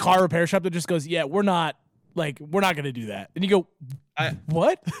world. Like a car repair shop that just goes, yeah, we're not going to do that. And you go,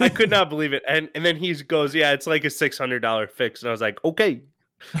 what? I could not believe it. And then he goes, yeah, it's like a $600 fix. And I was like, okay.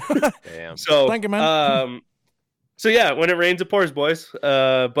 Damn. So, thank you, man. So yeah, when it rains, it pours, boys.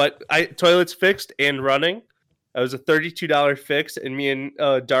 But toilet's fixed and running. It was a $32 fix, and me and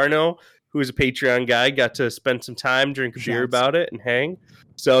Darno, who is a Patreon guy, got to spend some time, drink a beer about it, and hang.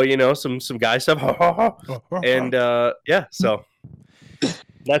 So some guy stuff, and yeah. So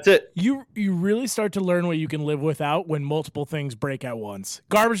that's it. You really start to learn what you can live without when multiple things break at once.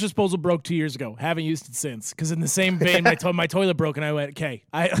 Garbage disposal broke 2 years ago. Haven't used it since. Because in the same vein, my toilet broke, and I went, okay,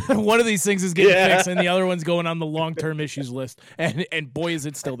 one of these things is getting fixed, and the other one's going on the long-term issues list. And boy, is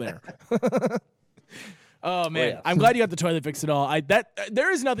it still there. Oh man, I'm glad you got the toilet fixed at all.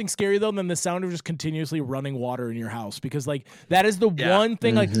 There is nothing scary though than the sound of just continuously running water in your house, because like that is the one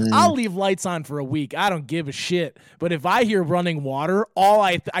thing. Like I'll leave lights on for a week, I don't give a shit. But if I hear running water, all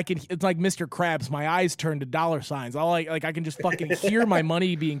I can, it's like Mr. Krabs. My eyes turn to dollar signs. I can just fucking hear my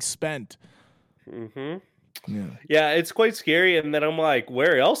money being spent. Yeah, it's quite scary. And then I'm like,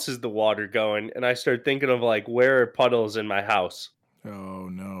 where else is the water going? And I start thinking of like, where are puddles in my house? Oh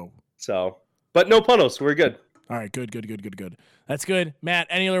no. So. But no puddles. We're good. All right, good. That's good. Matt,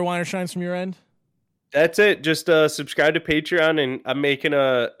 any other wine or shines from your end? That's it. Just subscribe to Patreon, and I'm making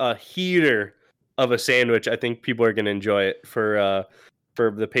a heater of a sandwich. I think people are going to enjoy it for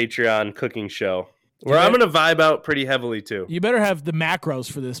the Patreon cooking show, where I'm going to vibe out pretty heavily too. You better have the macros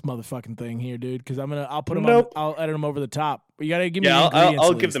for this motherfucking thing here, dude, because I'll put them I'll edit them over the top. But you got to give me the ingredients.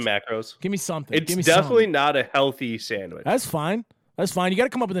 I'll give the macros. Give me something. It's definitely not a healthy sandwich. That's fine. You got to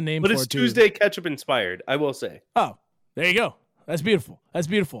come up with a name for it, too. But it's Tuesday ketchup inspired, I will say. Oh, there you go. That's beautiful.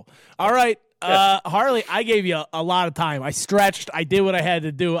 All right, Harley, I gave you a lot of time. I stretched. I did what I had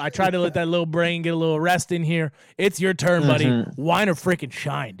to do. I tried to let that little brain get a little rest in here. It's your turn, buddy. Wine or freaking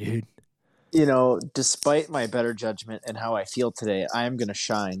shine, dude. You know, despite my better judgment and how I feel today, I am going to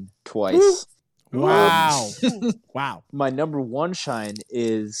shine twice. Wow. Wow. My number one shine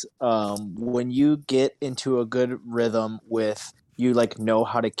is when you get into a good rhythm with you like know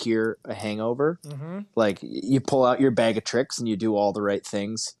how to cure a hangover. Mm-hmm. Like you pull out your bag of tricks and you do all the right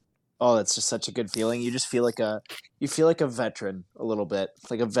things. Oh, that's just such a good feeling. You just feel like a veteran a little bit,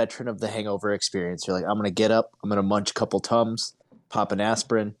 like a veteran of the hangover experience. You're like, I'm gonna get up, I'm gonna munch a couple Tums, pop an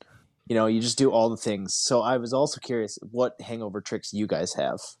aspirin. You know, you just do all the things. So I was also curious what hangover tricks you guys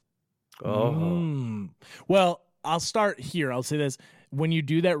have. Well, I'll start here. I'll say this. When you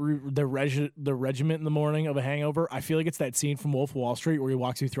do that, the regiment in the morning of a hangover, I feel like it's that scene from Wolf of Wall Street where he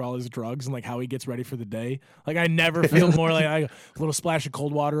walks you through all his drugs and like how he gets ready for the day. Like I never feel more like a little splash of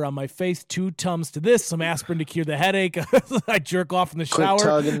cold water on my face, 2 Tums to this, some aspirin to cure the headache. I jerk off in the shower. Quick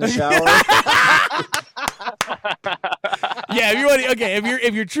tug in the shower. Yeah,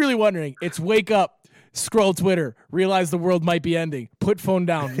 if you're truly wondering, it's wake up, scroll Twitter, realize the world might be ending, put phone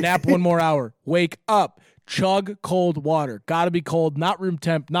down, nap 1 more hour, wake up, chug cold water. Gotta be cold, not room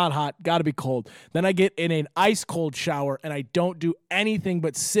temp, not hot, gotta be cold. Then I get in an ice cold shower and I don't do anything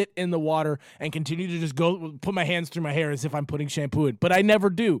but sit in the water and continue to just go put my hands through my hair as if I'm putting shampoo in. But I never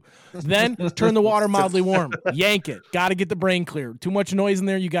do. Then turn the water mildly warm, yank it. Gotta get the brain clear. Too much noise in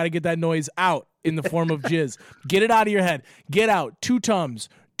there, you gotta get that noise out in the form of jizz. Get it out of your head. Get out 2 Tums,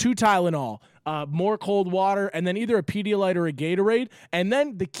 2 Tylenol, more cold water, and then either a Pedialyte or a Gatorade. And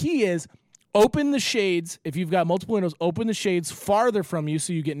then the key is open the shades. If you've got multiple windows, open the shades farther from you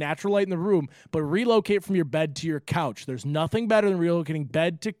so you get natural light in the room, but relocate from your bed to your couch. There's nothing better than relocating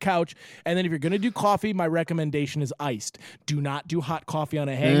bed to couch. And then if you're going to do coffee, my recommendation is iced. Do not do hot coffee on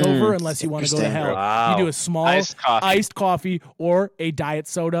a hangover unless you want to go to hell. Wow. You do a small iced coffee or a diet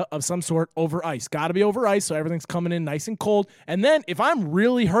soda of some sort over ice. Got to be over ice so everything's coming in nice and cold. And then if I'm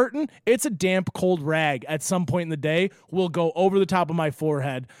really hurting, it's a damp cold rag at some point in the day will go over the top of my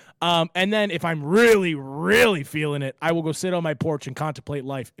forehead. And then if I'm really, really feeling it, I will go sit on my porch and contemplate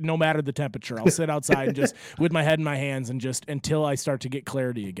life, no matter the temperature. I'll sit outside and just with my head in my hands and just until I start to get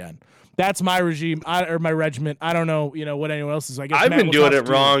clarity again. That's my regime or my regiment. I don't know, what anyone else is. I guess I've been doing it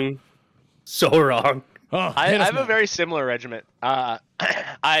wrong, so wrong. Oh, I have a very similar regiment.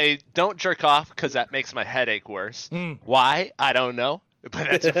 I don't jerk off because that makes my headache worse. Why? I don't know, but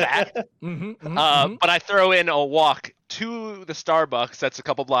that's a fact. But I throw in a walk to the Starbucks that's a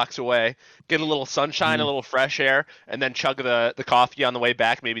couple blocks away, get a little sunshine, a little fresh air, and then chug the coffee on the way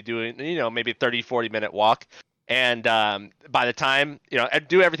back, maybe doing, maybe 30, 40-minute walk. And by the time, I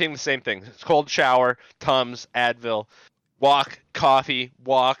do everything the same thing. Cold shower, Tums, Advil, walk, coffee,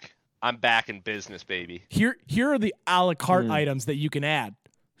 walk. I'm back in business, baby. Here are the a la carte items that you can add.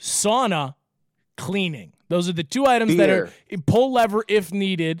 Sauna, cleaning. Those are the 2 items that are pull lever if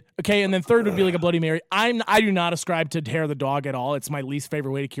needed. Okay, and then third would be like a Bloody Mary. I do not ascribe to hair the dog at all. It's my least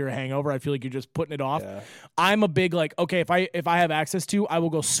favorite way to cure a hangover. I feel like you're just putting it off. Yeah. I'm a big okay, if I have access to, I will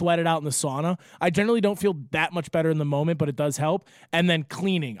go sweat it out in the sauna. I generally don't feel that much better in the moment, but it does help. And then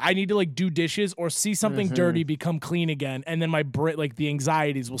cleaning. I need to do dishes or see something dirty become clean again, and then my the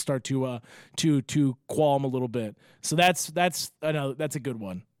anxieties will start to qualm a little bit. So that's a good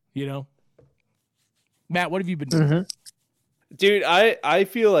one. Matt, what have you been doing? Dude, I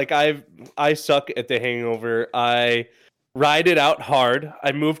feel like I suck at the hangover. I ride it out hard.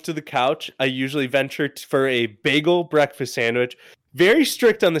 I move to the couch. I usually venture for a bagel breakfast sandwich. Very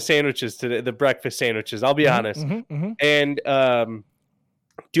strict on the sandwiches today, the breakfast sandwiches, I'll be honest. And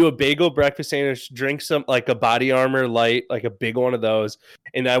do a bagel breakfast sandwich, drink some like a Body Armor light, like a big one of those,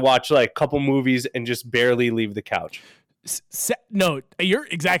 and I watch like a couple movies and just barely leave the couch. No, you're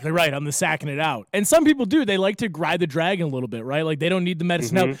exactly right on the sacking it out. And some people do. They like to ride the dragon a little bit, right? Like they don't need the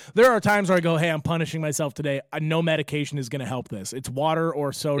medicine help. There are times where I go, hey, I'm punishing myself today. No medication is going to help this. It's water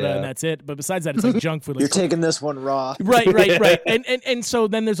or soda and that's it. But besides that, it's like junk food. Like, you're taking this one raw. Right. And so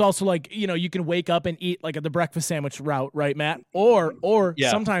then there's also you can wake up and eat like the breakfast sandwich route, right, Matt? Or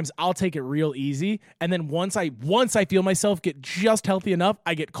sometimes I'll take it real easy. And then once I feel myself get just healthy enough,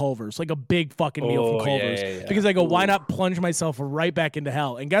 I get Culver's, like a big fucking meal from Culver's. Because I go, why not plunge myself right back into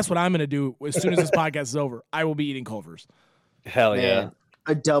hell? And guess what I'm going to do as soon as this podcast is over? I will be eating Culver's. Hell yeah.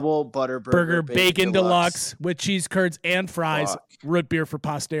 A double butter burger bacon deluxe with cheese curds and fries, root beer for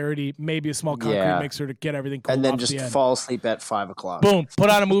posterity, maybe a small concrete mixer to get everything cool. And then just fall asleep at 5 o'clock. Boom. Put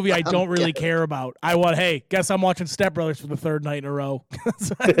on a movie I don't really care about. Guess I'm watching Step Brothers for the 3rd night in a row.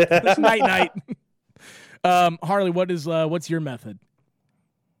 Night. Harley, what's your method?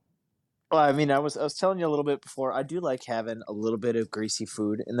 Well, I mean, I was telling you a little bit before. I do like having a little bit of greasy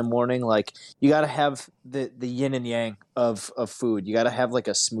food in the morning. Like you got to have the yin and yang of food. You got to have like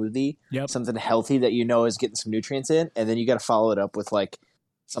a smoothie, something healthy that you know is getting some nutrients in, and then you got to follow it up with like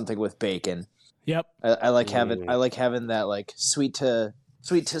something with bacon. Yep. I like having that like sweet to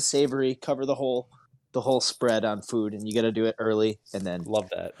savory, cover the whole spread on food, and you got to do it early, and then love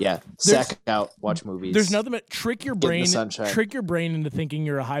that. Yeah, sack out, watch movies. There's nothing but trick your brain into thinking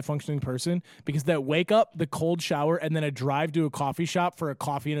you're a high functioning person, because that wake up, the cold shower, and then a drive to a coffee shop for a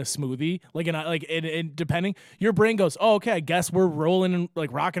coffee and a smoothie, and depending, your brain goes, oh, okay, I guess we're rolling and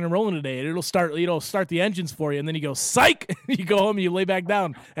like rocking and rolling today, and it'll start the engines for you, and then you go psych, you go home and you lay back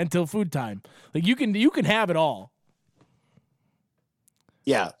down until food time. Like you can have it all.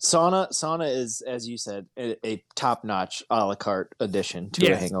 Yeah, sauna is, as you said, a top-notch a la carte addition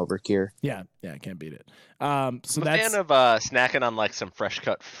to a hangover cure. Yeah, I can't beat it. So I'm that's a fan of snacking on like some fresh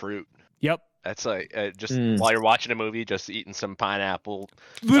cut fruit. Yep. That's like just while you're watching a movie, just eating some pineapple.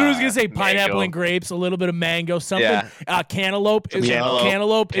 Literally was gonna say pineapple mango. and grapes, a little bit of mango, something. Yeah. Cantaloupe.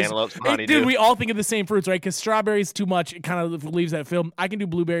 Cantaloupe's honeydew. Dude, we all think of the same fruits, right? Because strawberries too much, it kind of leaves that film. I can do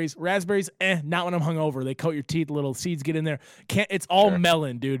blueberries, raspberries. Not when I'm hungover. They coat your teeth, little seeds get in there. It's all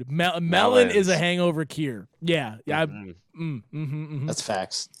melon, dude. Melon is a hangover cure. Yeah. That's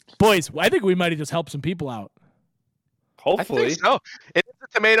facts. Boys, I think we might have just helped some people out. Hopefully. I think so. It is the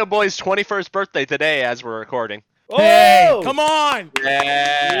Tomato Boy's 21st birthday today as we're recording. Hey, come on.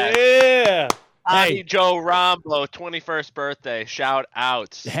 Yeah. Happy Joe Romblo, 21st birthday. Shout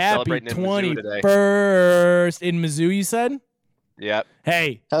out. Happy 21st in Mizzou, you said? Yep.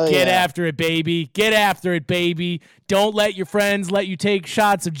 Hey, get after it, baby. Get after it, baby. Don't let your friends let you take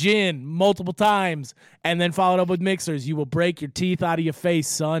shots of gin multiple times and then follow it up with mixers. You will break your teeth out of your face,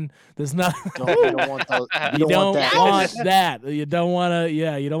 son. There's not. You don't want that. You don't want that. You don't want to.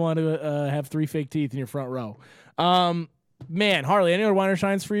 Yeah, you don't want to have 3 fake teeth in your front row. Man, Harley, any other wine or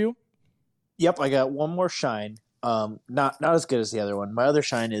shines for you? Yep, I got one more shine. Not as good as the other one. My other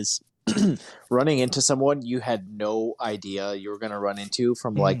shine is running into someone you had no idea you were going to run into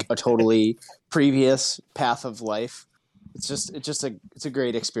from like a totally previous path of life. It's a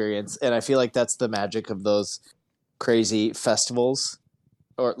great experience, and I feel like that's the magic of those crazy festivals,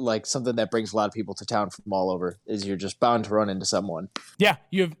 or like something that brings a lot of people to town from all over, is you're just bound to run into someone. Yeah,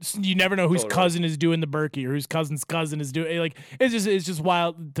 you never know whose cousin is doing the Berkey or whose cousin's cousin is doing, like, it's just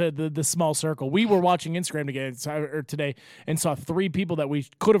wild, the small circle. We were watching Instagram today and saw 3 people that we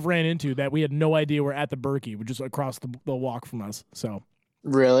could have ran into that we had no idea were at the Berkey, just across the walk from us. So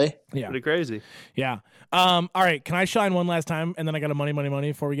really, yeah, pretty crazy. Yeah. All right, can I shine one last time, and then I got a money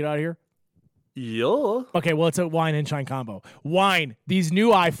before we get out of here? Yeah. Okay, well, it's a wine and shine combo. Wine, these new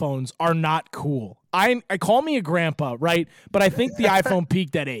iPhones are not cool. I call me a grandpa, right? But I think the iPhone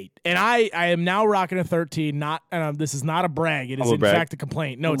peaked at 8, and I am now rocking a 13. Not, this is not a brag. It is in fact a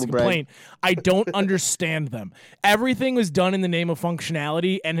complaint. No, it's a complaint. I don't understand them. Everything was done in the name of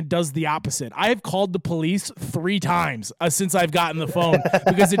functionality, and it does the opposite. I have called the police 3 times since I've gotten the phone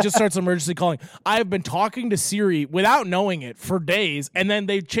because it just starts emergency calling. I have been talking to Siri without knowing it for days, and then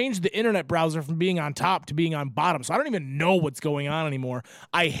they've changed the internet browser from being on top to being on bottom, so I don't even know what's going on anymore.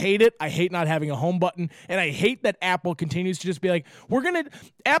 I hate it. I hate not having a home button, and I hate that Apple continues to just be like,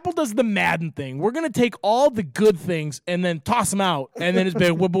 Apple does the Madden thing. We're gonna take all the good things and then toss them out, and then it's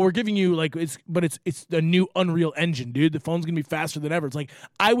been, but we're giving you like it's a new Unreal Engine, dude. The phone's gonna be faster than ever. It's like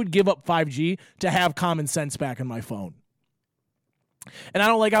I would give up 5G to have common sense back on my phone. And I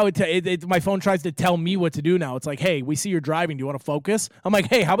don't like how my phone tries to tell me what to do now. It's like, hey, we see you're driving. Do you want to focus? I'm like,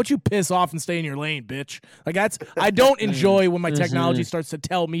 hey, how about you piss off and stay in your lane, bitch? Like I don't enjoy when my technology starts to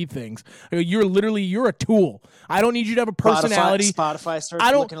tell me things. You're a tool. I don't need you to have a personality. Spotify starts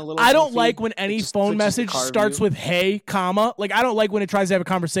looking a little. I don't like when any phone message starts with hey, comma. Like I don't like when it tries to have a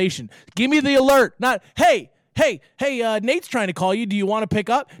conversation. Give me the alert, not hey. Hey, Nate's trying to call you. Do you want to pick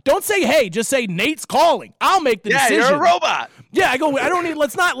up? Don't say hey, just say Nate's calling. I'll make the decision. Yeah, you're a robot. Yeah, I don't need,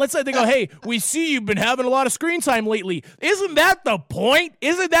 let's say they go, hey, we see you've been having a lot of screen time lately. Isn't that the point?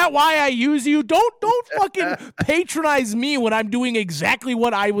 Isn't that why I use you? Don't fucking patronize me when I'm doing exactly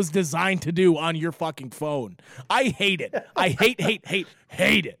what I was designed to do on your fucking phone. I hate it. I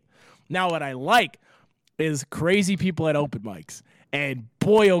hate it. Now what I like is crazy people at open mics. And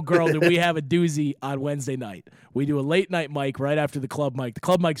boy, oh girl, did we have a doozy on Wednesday night. We do a late night mic right after the club mic. The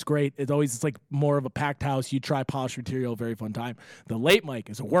club mic's great. It's like more of a packed house. You try polished material, very fun time. The late mic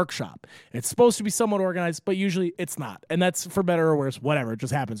is a workshop. It's supposed to be somewhat organized, but usually it's not. And that's for better or worse, whatever. It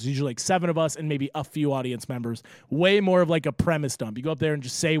just happens. It's usually like 7 of us and maybe a few audience members. Way more of like a premise dump. You go up there and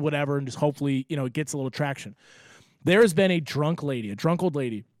just say whatever and just hopefully, it gets a little traction. There has been a drunk old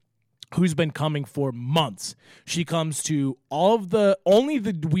lady who's been coming for months. She comes to only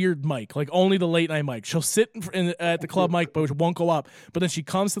the weird mic, like only the late night mic. She'll sit at the club mic, but won't go up. But then she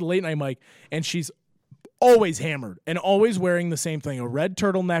comes to the late night mic, and she's always hammered and always wearing the same thing: a red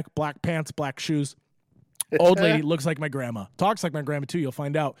turtleneck, black pants, black shoes. Old lady, looks like my grandma. Talks like my grandma too. You'll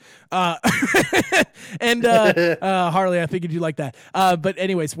find out. And Harley, I figured you'd like that. But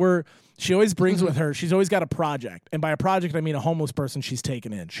anyways, she always brings with her. She's always got a project, and by a project I mean a homeless person she's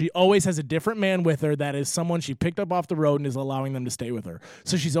taken in. She always has a different man with her that is someone she picked up off the road and is allowing them to stay with her.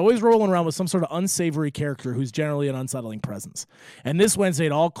 So she's always rolling around with some sort of unsavory character who's generally an unsettling presence. And this Wednesday,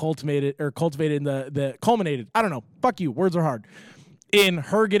 it all culminated. I don't know. Fuck you. Words are hard. In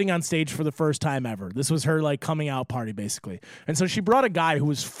her getting on stage for the first time ever. This was her like coming out party basically. And so she brought a guy who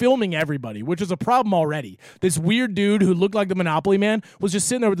was filming everybody, which was a problem already. This weird dude who looked like the Monopoly man was just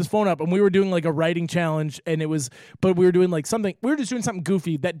sitting there with his phone up, and we were doing like a writing challenge, and but we were doing like something, we were just doing something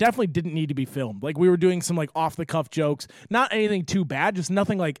goofy that definitely didn't need to be filmed. Like we were doing some like off the cuff jokes, not anything too bad, just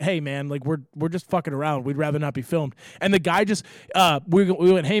nothing like, hey man, like we're just fucking around. We'd rather not be filmed. And the guy just, we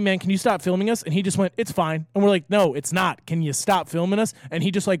went, hey man, can you stop filming us? And he just went, it's fine. And we're like, no, it's not. Can you stop filming us? And he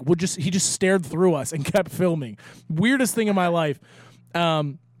just like he just stared through us and kept filming. Weirdest thing in my life.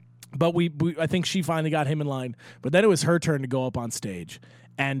 But I think she finally got him in line. But then it was her turn to go up on stage.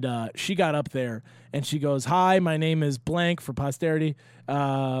 And she got up there and she goes, hi, my name is blank for posterity. She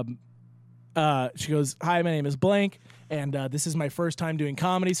goes, hi, my name is blank. And this is my first time doing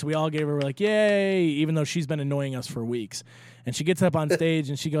comedy. So we all gave her like, yay, even though she's been annoying us for weeks. And she gets up on stage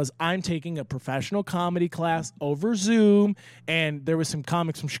and she goes, I'm taking a professional comedy class over Zoom. And there was some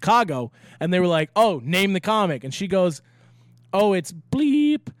comics from Chicago. And they were like, oh, name the comic. And she goes, oh, it's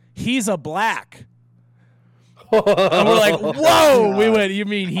bleep. He's a black. And we're like, whoa. We went, you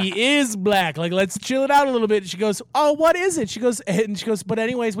mean he is black? Like, let's chill it out a little bit. And she goes, oh, what is it? She goes, but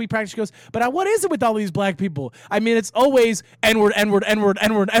anyways, we practice. She goes, but what is it with all these black people? I mean, it's always N-word, N-word, N-word,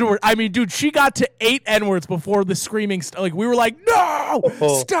 N-word, N-word. I mean, dude, she got to 8 N-words before the screaming. Like, we were like, no,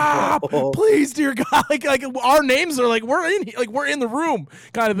 stop, please, dear God. Like our names are like, we're in the room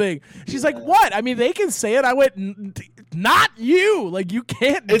kind of thing. She's like, what? I mean, they can say it. I went, not you. Like, you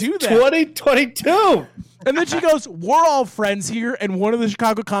can't do that. It's 2022. And then she goes, we're all friends here. And one of the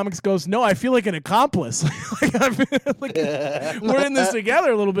Chicago comics goes, no, I feel like an accomplice. We're in this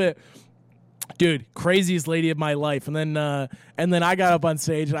together a little bit. Dude, craziest lady of my life. And then I got up on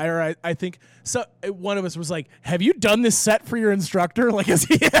stage, and I think so. One of us was like, have you done this set for your instructor? Like, has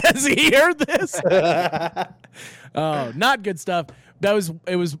he heard this? Oh, not good stuff.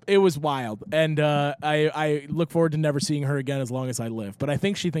 It was wild. And I look forward to never seeing her again as long as I live. But I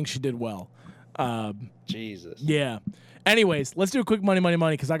think she thinks she did well. Jesus. Yeah. Anyways, let's do a quick money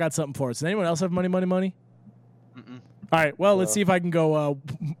because I got something for us. Does anyone else have money? Mm-mm. All right. Well, let's see if I can go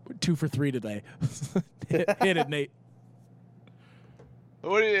 2 for 3 today. Hit it, Nate.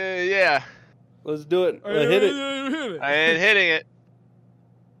 Yeah. Let's do it. Hit it. I ain't hitting it.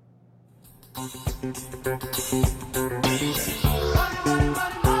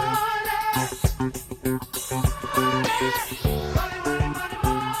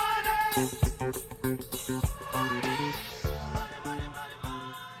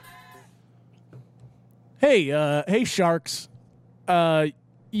 Hey, Sharks.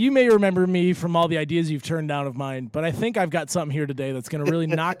 You may remember me from all the ideas you've turned down of mine, but I think I've got something here today that's going to really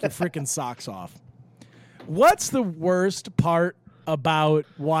knock your freaking socks off. What's the worst part about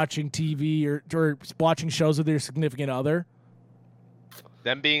watching TV or watching shows with your significant other?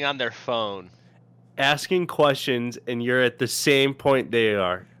 Them being on their phone. Asking questions, and you're at the same point they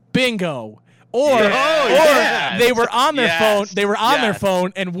are. Bingo. Or they were on their phone. They were on their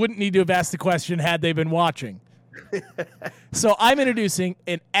phone and wouldn't need to have asked the question had they been watching. So I'm introducing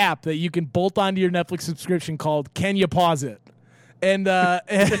an app that you can bolt onto your Netflix subscription called Can You Pause It? And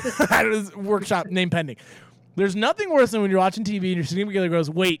workshop name pending. There's nothing worse than when you're watching TV and your significant other goes,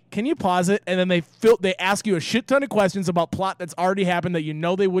 wait, can you pause it? And then they ask you a shit ton of questions about plot that's already happened that you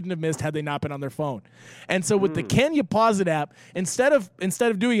know they wouldn't have missed had they not been on their phone. And so with the Can You Pause It app, instead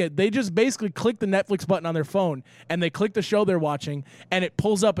of doing it, they just basically click the Netflix button on their phone and they click the show they're watching and it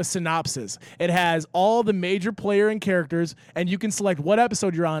pulls up a synopsis. It has all the major player and characters and you can select what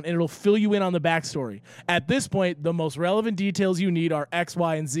episode you're on and it'll fill you in on the backstory. At this point, the most relevant details you need are X,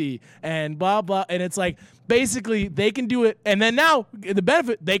 Y, and Z and blah, blah. And it's like, basically, they can do it, and then now, the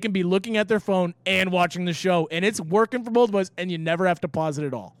benefit, they can be looking at their phone and watching the show, and it's working for both of us, and you never have to pause it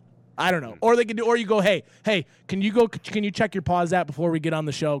at all. I don't know. Or they can do, or you go, hey, can you check your pause app before we get on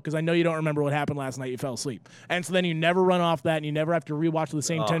the show? Because I know you don't remember what happened last night. You fell asleep. And so then you never run off that, and you never have to rewatch the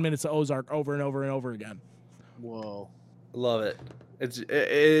same 10 minutes of Ozark over and over and over again. Whoa. Love it. It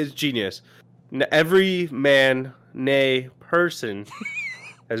is genius. Every man, nay, person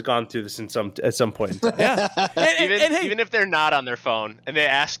has gone through this at some point in time. Yeah. Even if they're not on their phone and they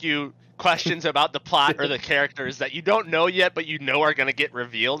ask you questions about the plot or the characters that you don't know yet, but you know are going to get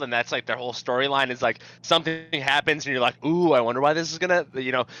revealed, and that's like their whole storyline is like something happens and you're like, ooh, I wonder why this is going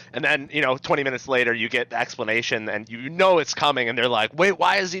to, and then, 20 minutes later you get the explanation and you know it's coming and they're like, wait,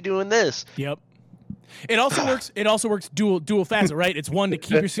 why is he doing this? Yep. It also works. It also works dual facet, right? It's one to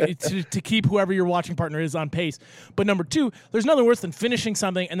keep to keep whoever your watching partner is on pace. But number two, there's nothing worse than finishing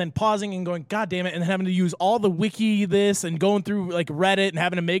something and then pausing and going, God damn it, and then having to use all the wiki this and going through like Reddit and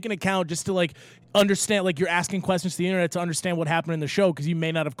having to make an account just to like understand, like you're asking questions to the internet to understand what happened in the show because you may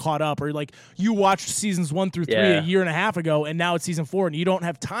not have caught up, or like you watched seasons 1 through 3 a year and a half ago and now it's season 4 and you don't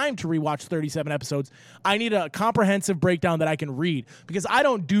have time to rewatch 37 episodes. I need a comprehensive breakdown that I can read because I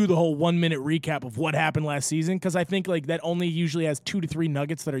don't do the whole 1 minute recap of what happened last season because I think like that only usually has 2 to 3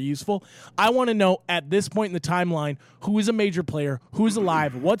 nuggets that are useful. I want to know at this point in the timeline who is a major player, who's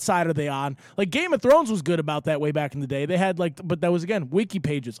alive, what side are they on. Like Game of Thrones was good about that way back in the day. They had but that was again wiki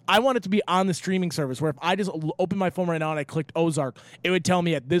pages. I want it to be on the streaming service where if I just open my phone right now and I clicked Ozark, it would tell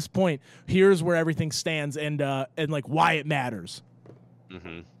me at this point here's where everything stands and like why it matters.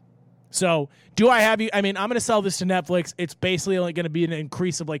 Mm-hmm. So do I have you? I mean, I'm going to sell this to Netflix. It's basically only going to be an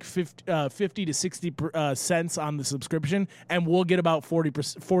increase of like 50 to 60 cents on the subscription, and we'll get about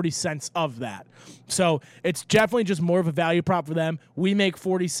 40 cents of that. So it's definitely just more of a value prop for them. We make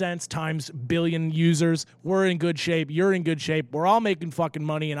 40 cents times billion users. We're in good shape. You're in good shape. We're all making fucking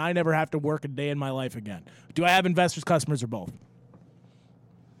money, and I never have to work a day in my life again. Do I have investors, customers, or both?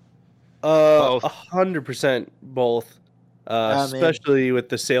 100% both. Especially with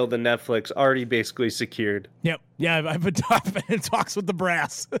the sale to Netflix already basically secured. Yep. Yeah, I've been in talks with the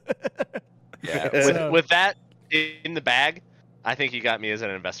brass. Yeah. With that in the bag, I think you got me as an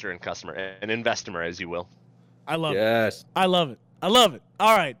investor and customer, an investor, as you will. I love it. I love it. I love it.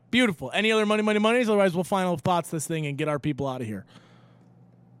 All right. Beautiful. Any other monies? Otherwise, we'll final thoughts this thing and get our people out of here.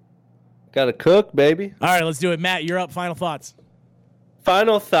 Got to cook, baby. All right, let's do it. Matt, you're up. Final thoughts.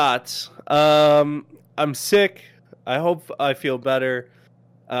 Final thoughts. I'm sick. I hope I feel better.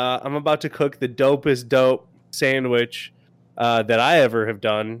 I'm about to cook the dopest dope sandwich that I ever have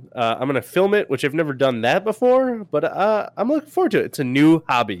done. I'm going to film it, which I've never done that before, but I'm looking forward to it. It's a new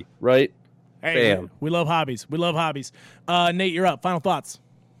hobby, right? Hey, bam. We love hobbies. Nate, you're up. Final thoughts.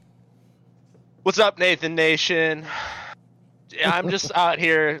 What's up, Nathan Nation? I'm just out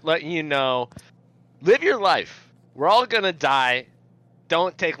here letting you know, live your life. We're all going to die.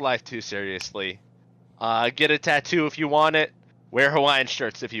 Don't take life too seriously. Get a tattoo if you want it. Wear Hawaiian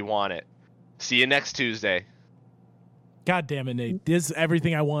shirts if you want it. See you next Tuesday. God damn it, Nate. This is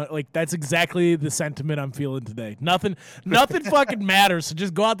everything I want. Like, that's exactly the sentiment I'm feeling today. Nothing fucking matters. So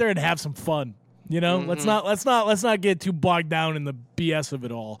just go out there and have some fun. Mm-hmm. Let's not get too bogged down in the BS of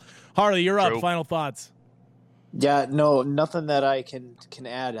it all. Harley, you're up. Final thoughts. Yeah, no, nothing that I can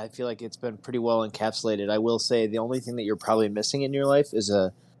add. I feel like it's been pretty well encapsulated. I will say the only thing that you're probably missing in your life is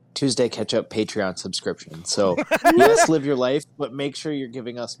a Tuesday Catch-Up Patreon subscription. So, yes, live your life, but make sure you're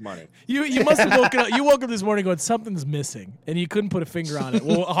giving us money. You must have woken up. You woke up this morning going, something's missing, and you couldn't put a finger on it.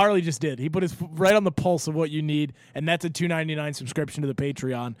 Well, Harley just did. He put his right on the pulse of what you need, and that's a $2.99 subscription to the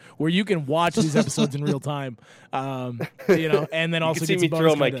Patreon, where you can watch these episodes in real time. And then also you can see me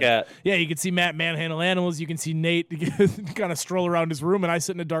throw my cat. Yeah, you can see Matt manhandle animals. You can see Nate kind of stroll around his room, and I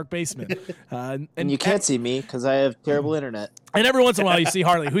sit in a dark basement. And you can't see me because I have terrible internet. And every once in a while, you see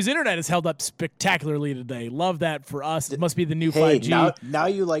Harley, whose internet is held up spectacularly today. Love that for us. It must be the new 5G. Now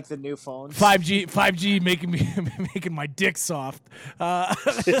you like the new phone. 5G making my dick soft.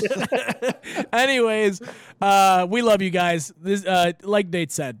 Anyways, we love you guys. This, like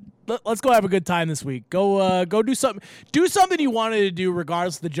Nate said, let's go have a good time this week. Go do something. Do something you wanted to do,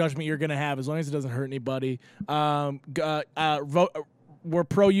 regardless of the judgment you're gonna have, as long as it doesn't hurt anybody. Vote. We're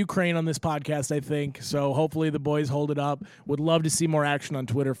pro-Ukraine on this podcast, I think, so hopefully the boys hold it up. Would love to see more action on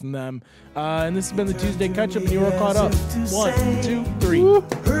Twitter from them. And this has been the Tuesday Catch-Up, and you are caught up. 1, 2, 3.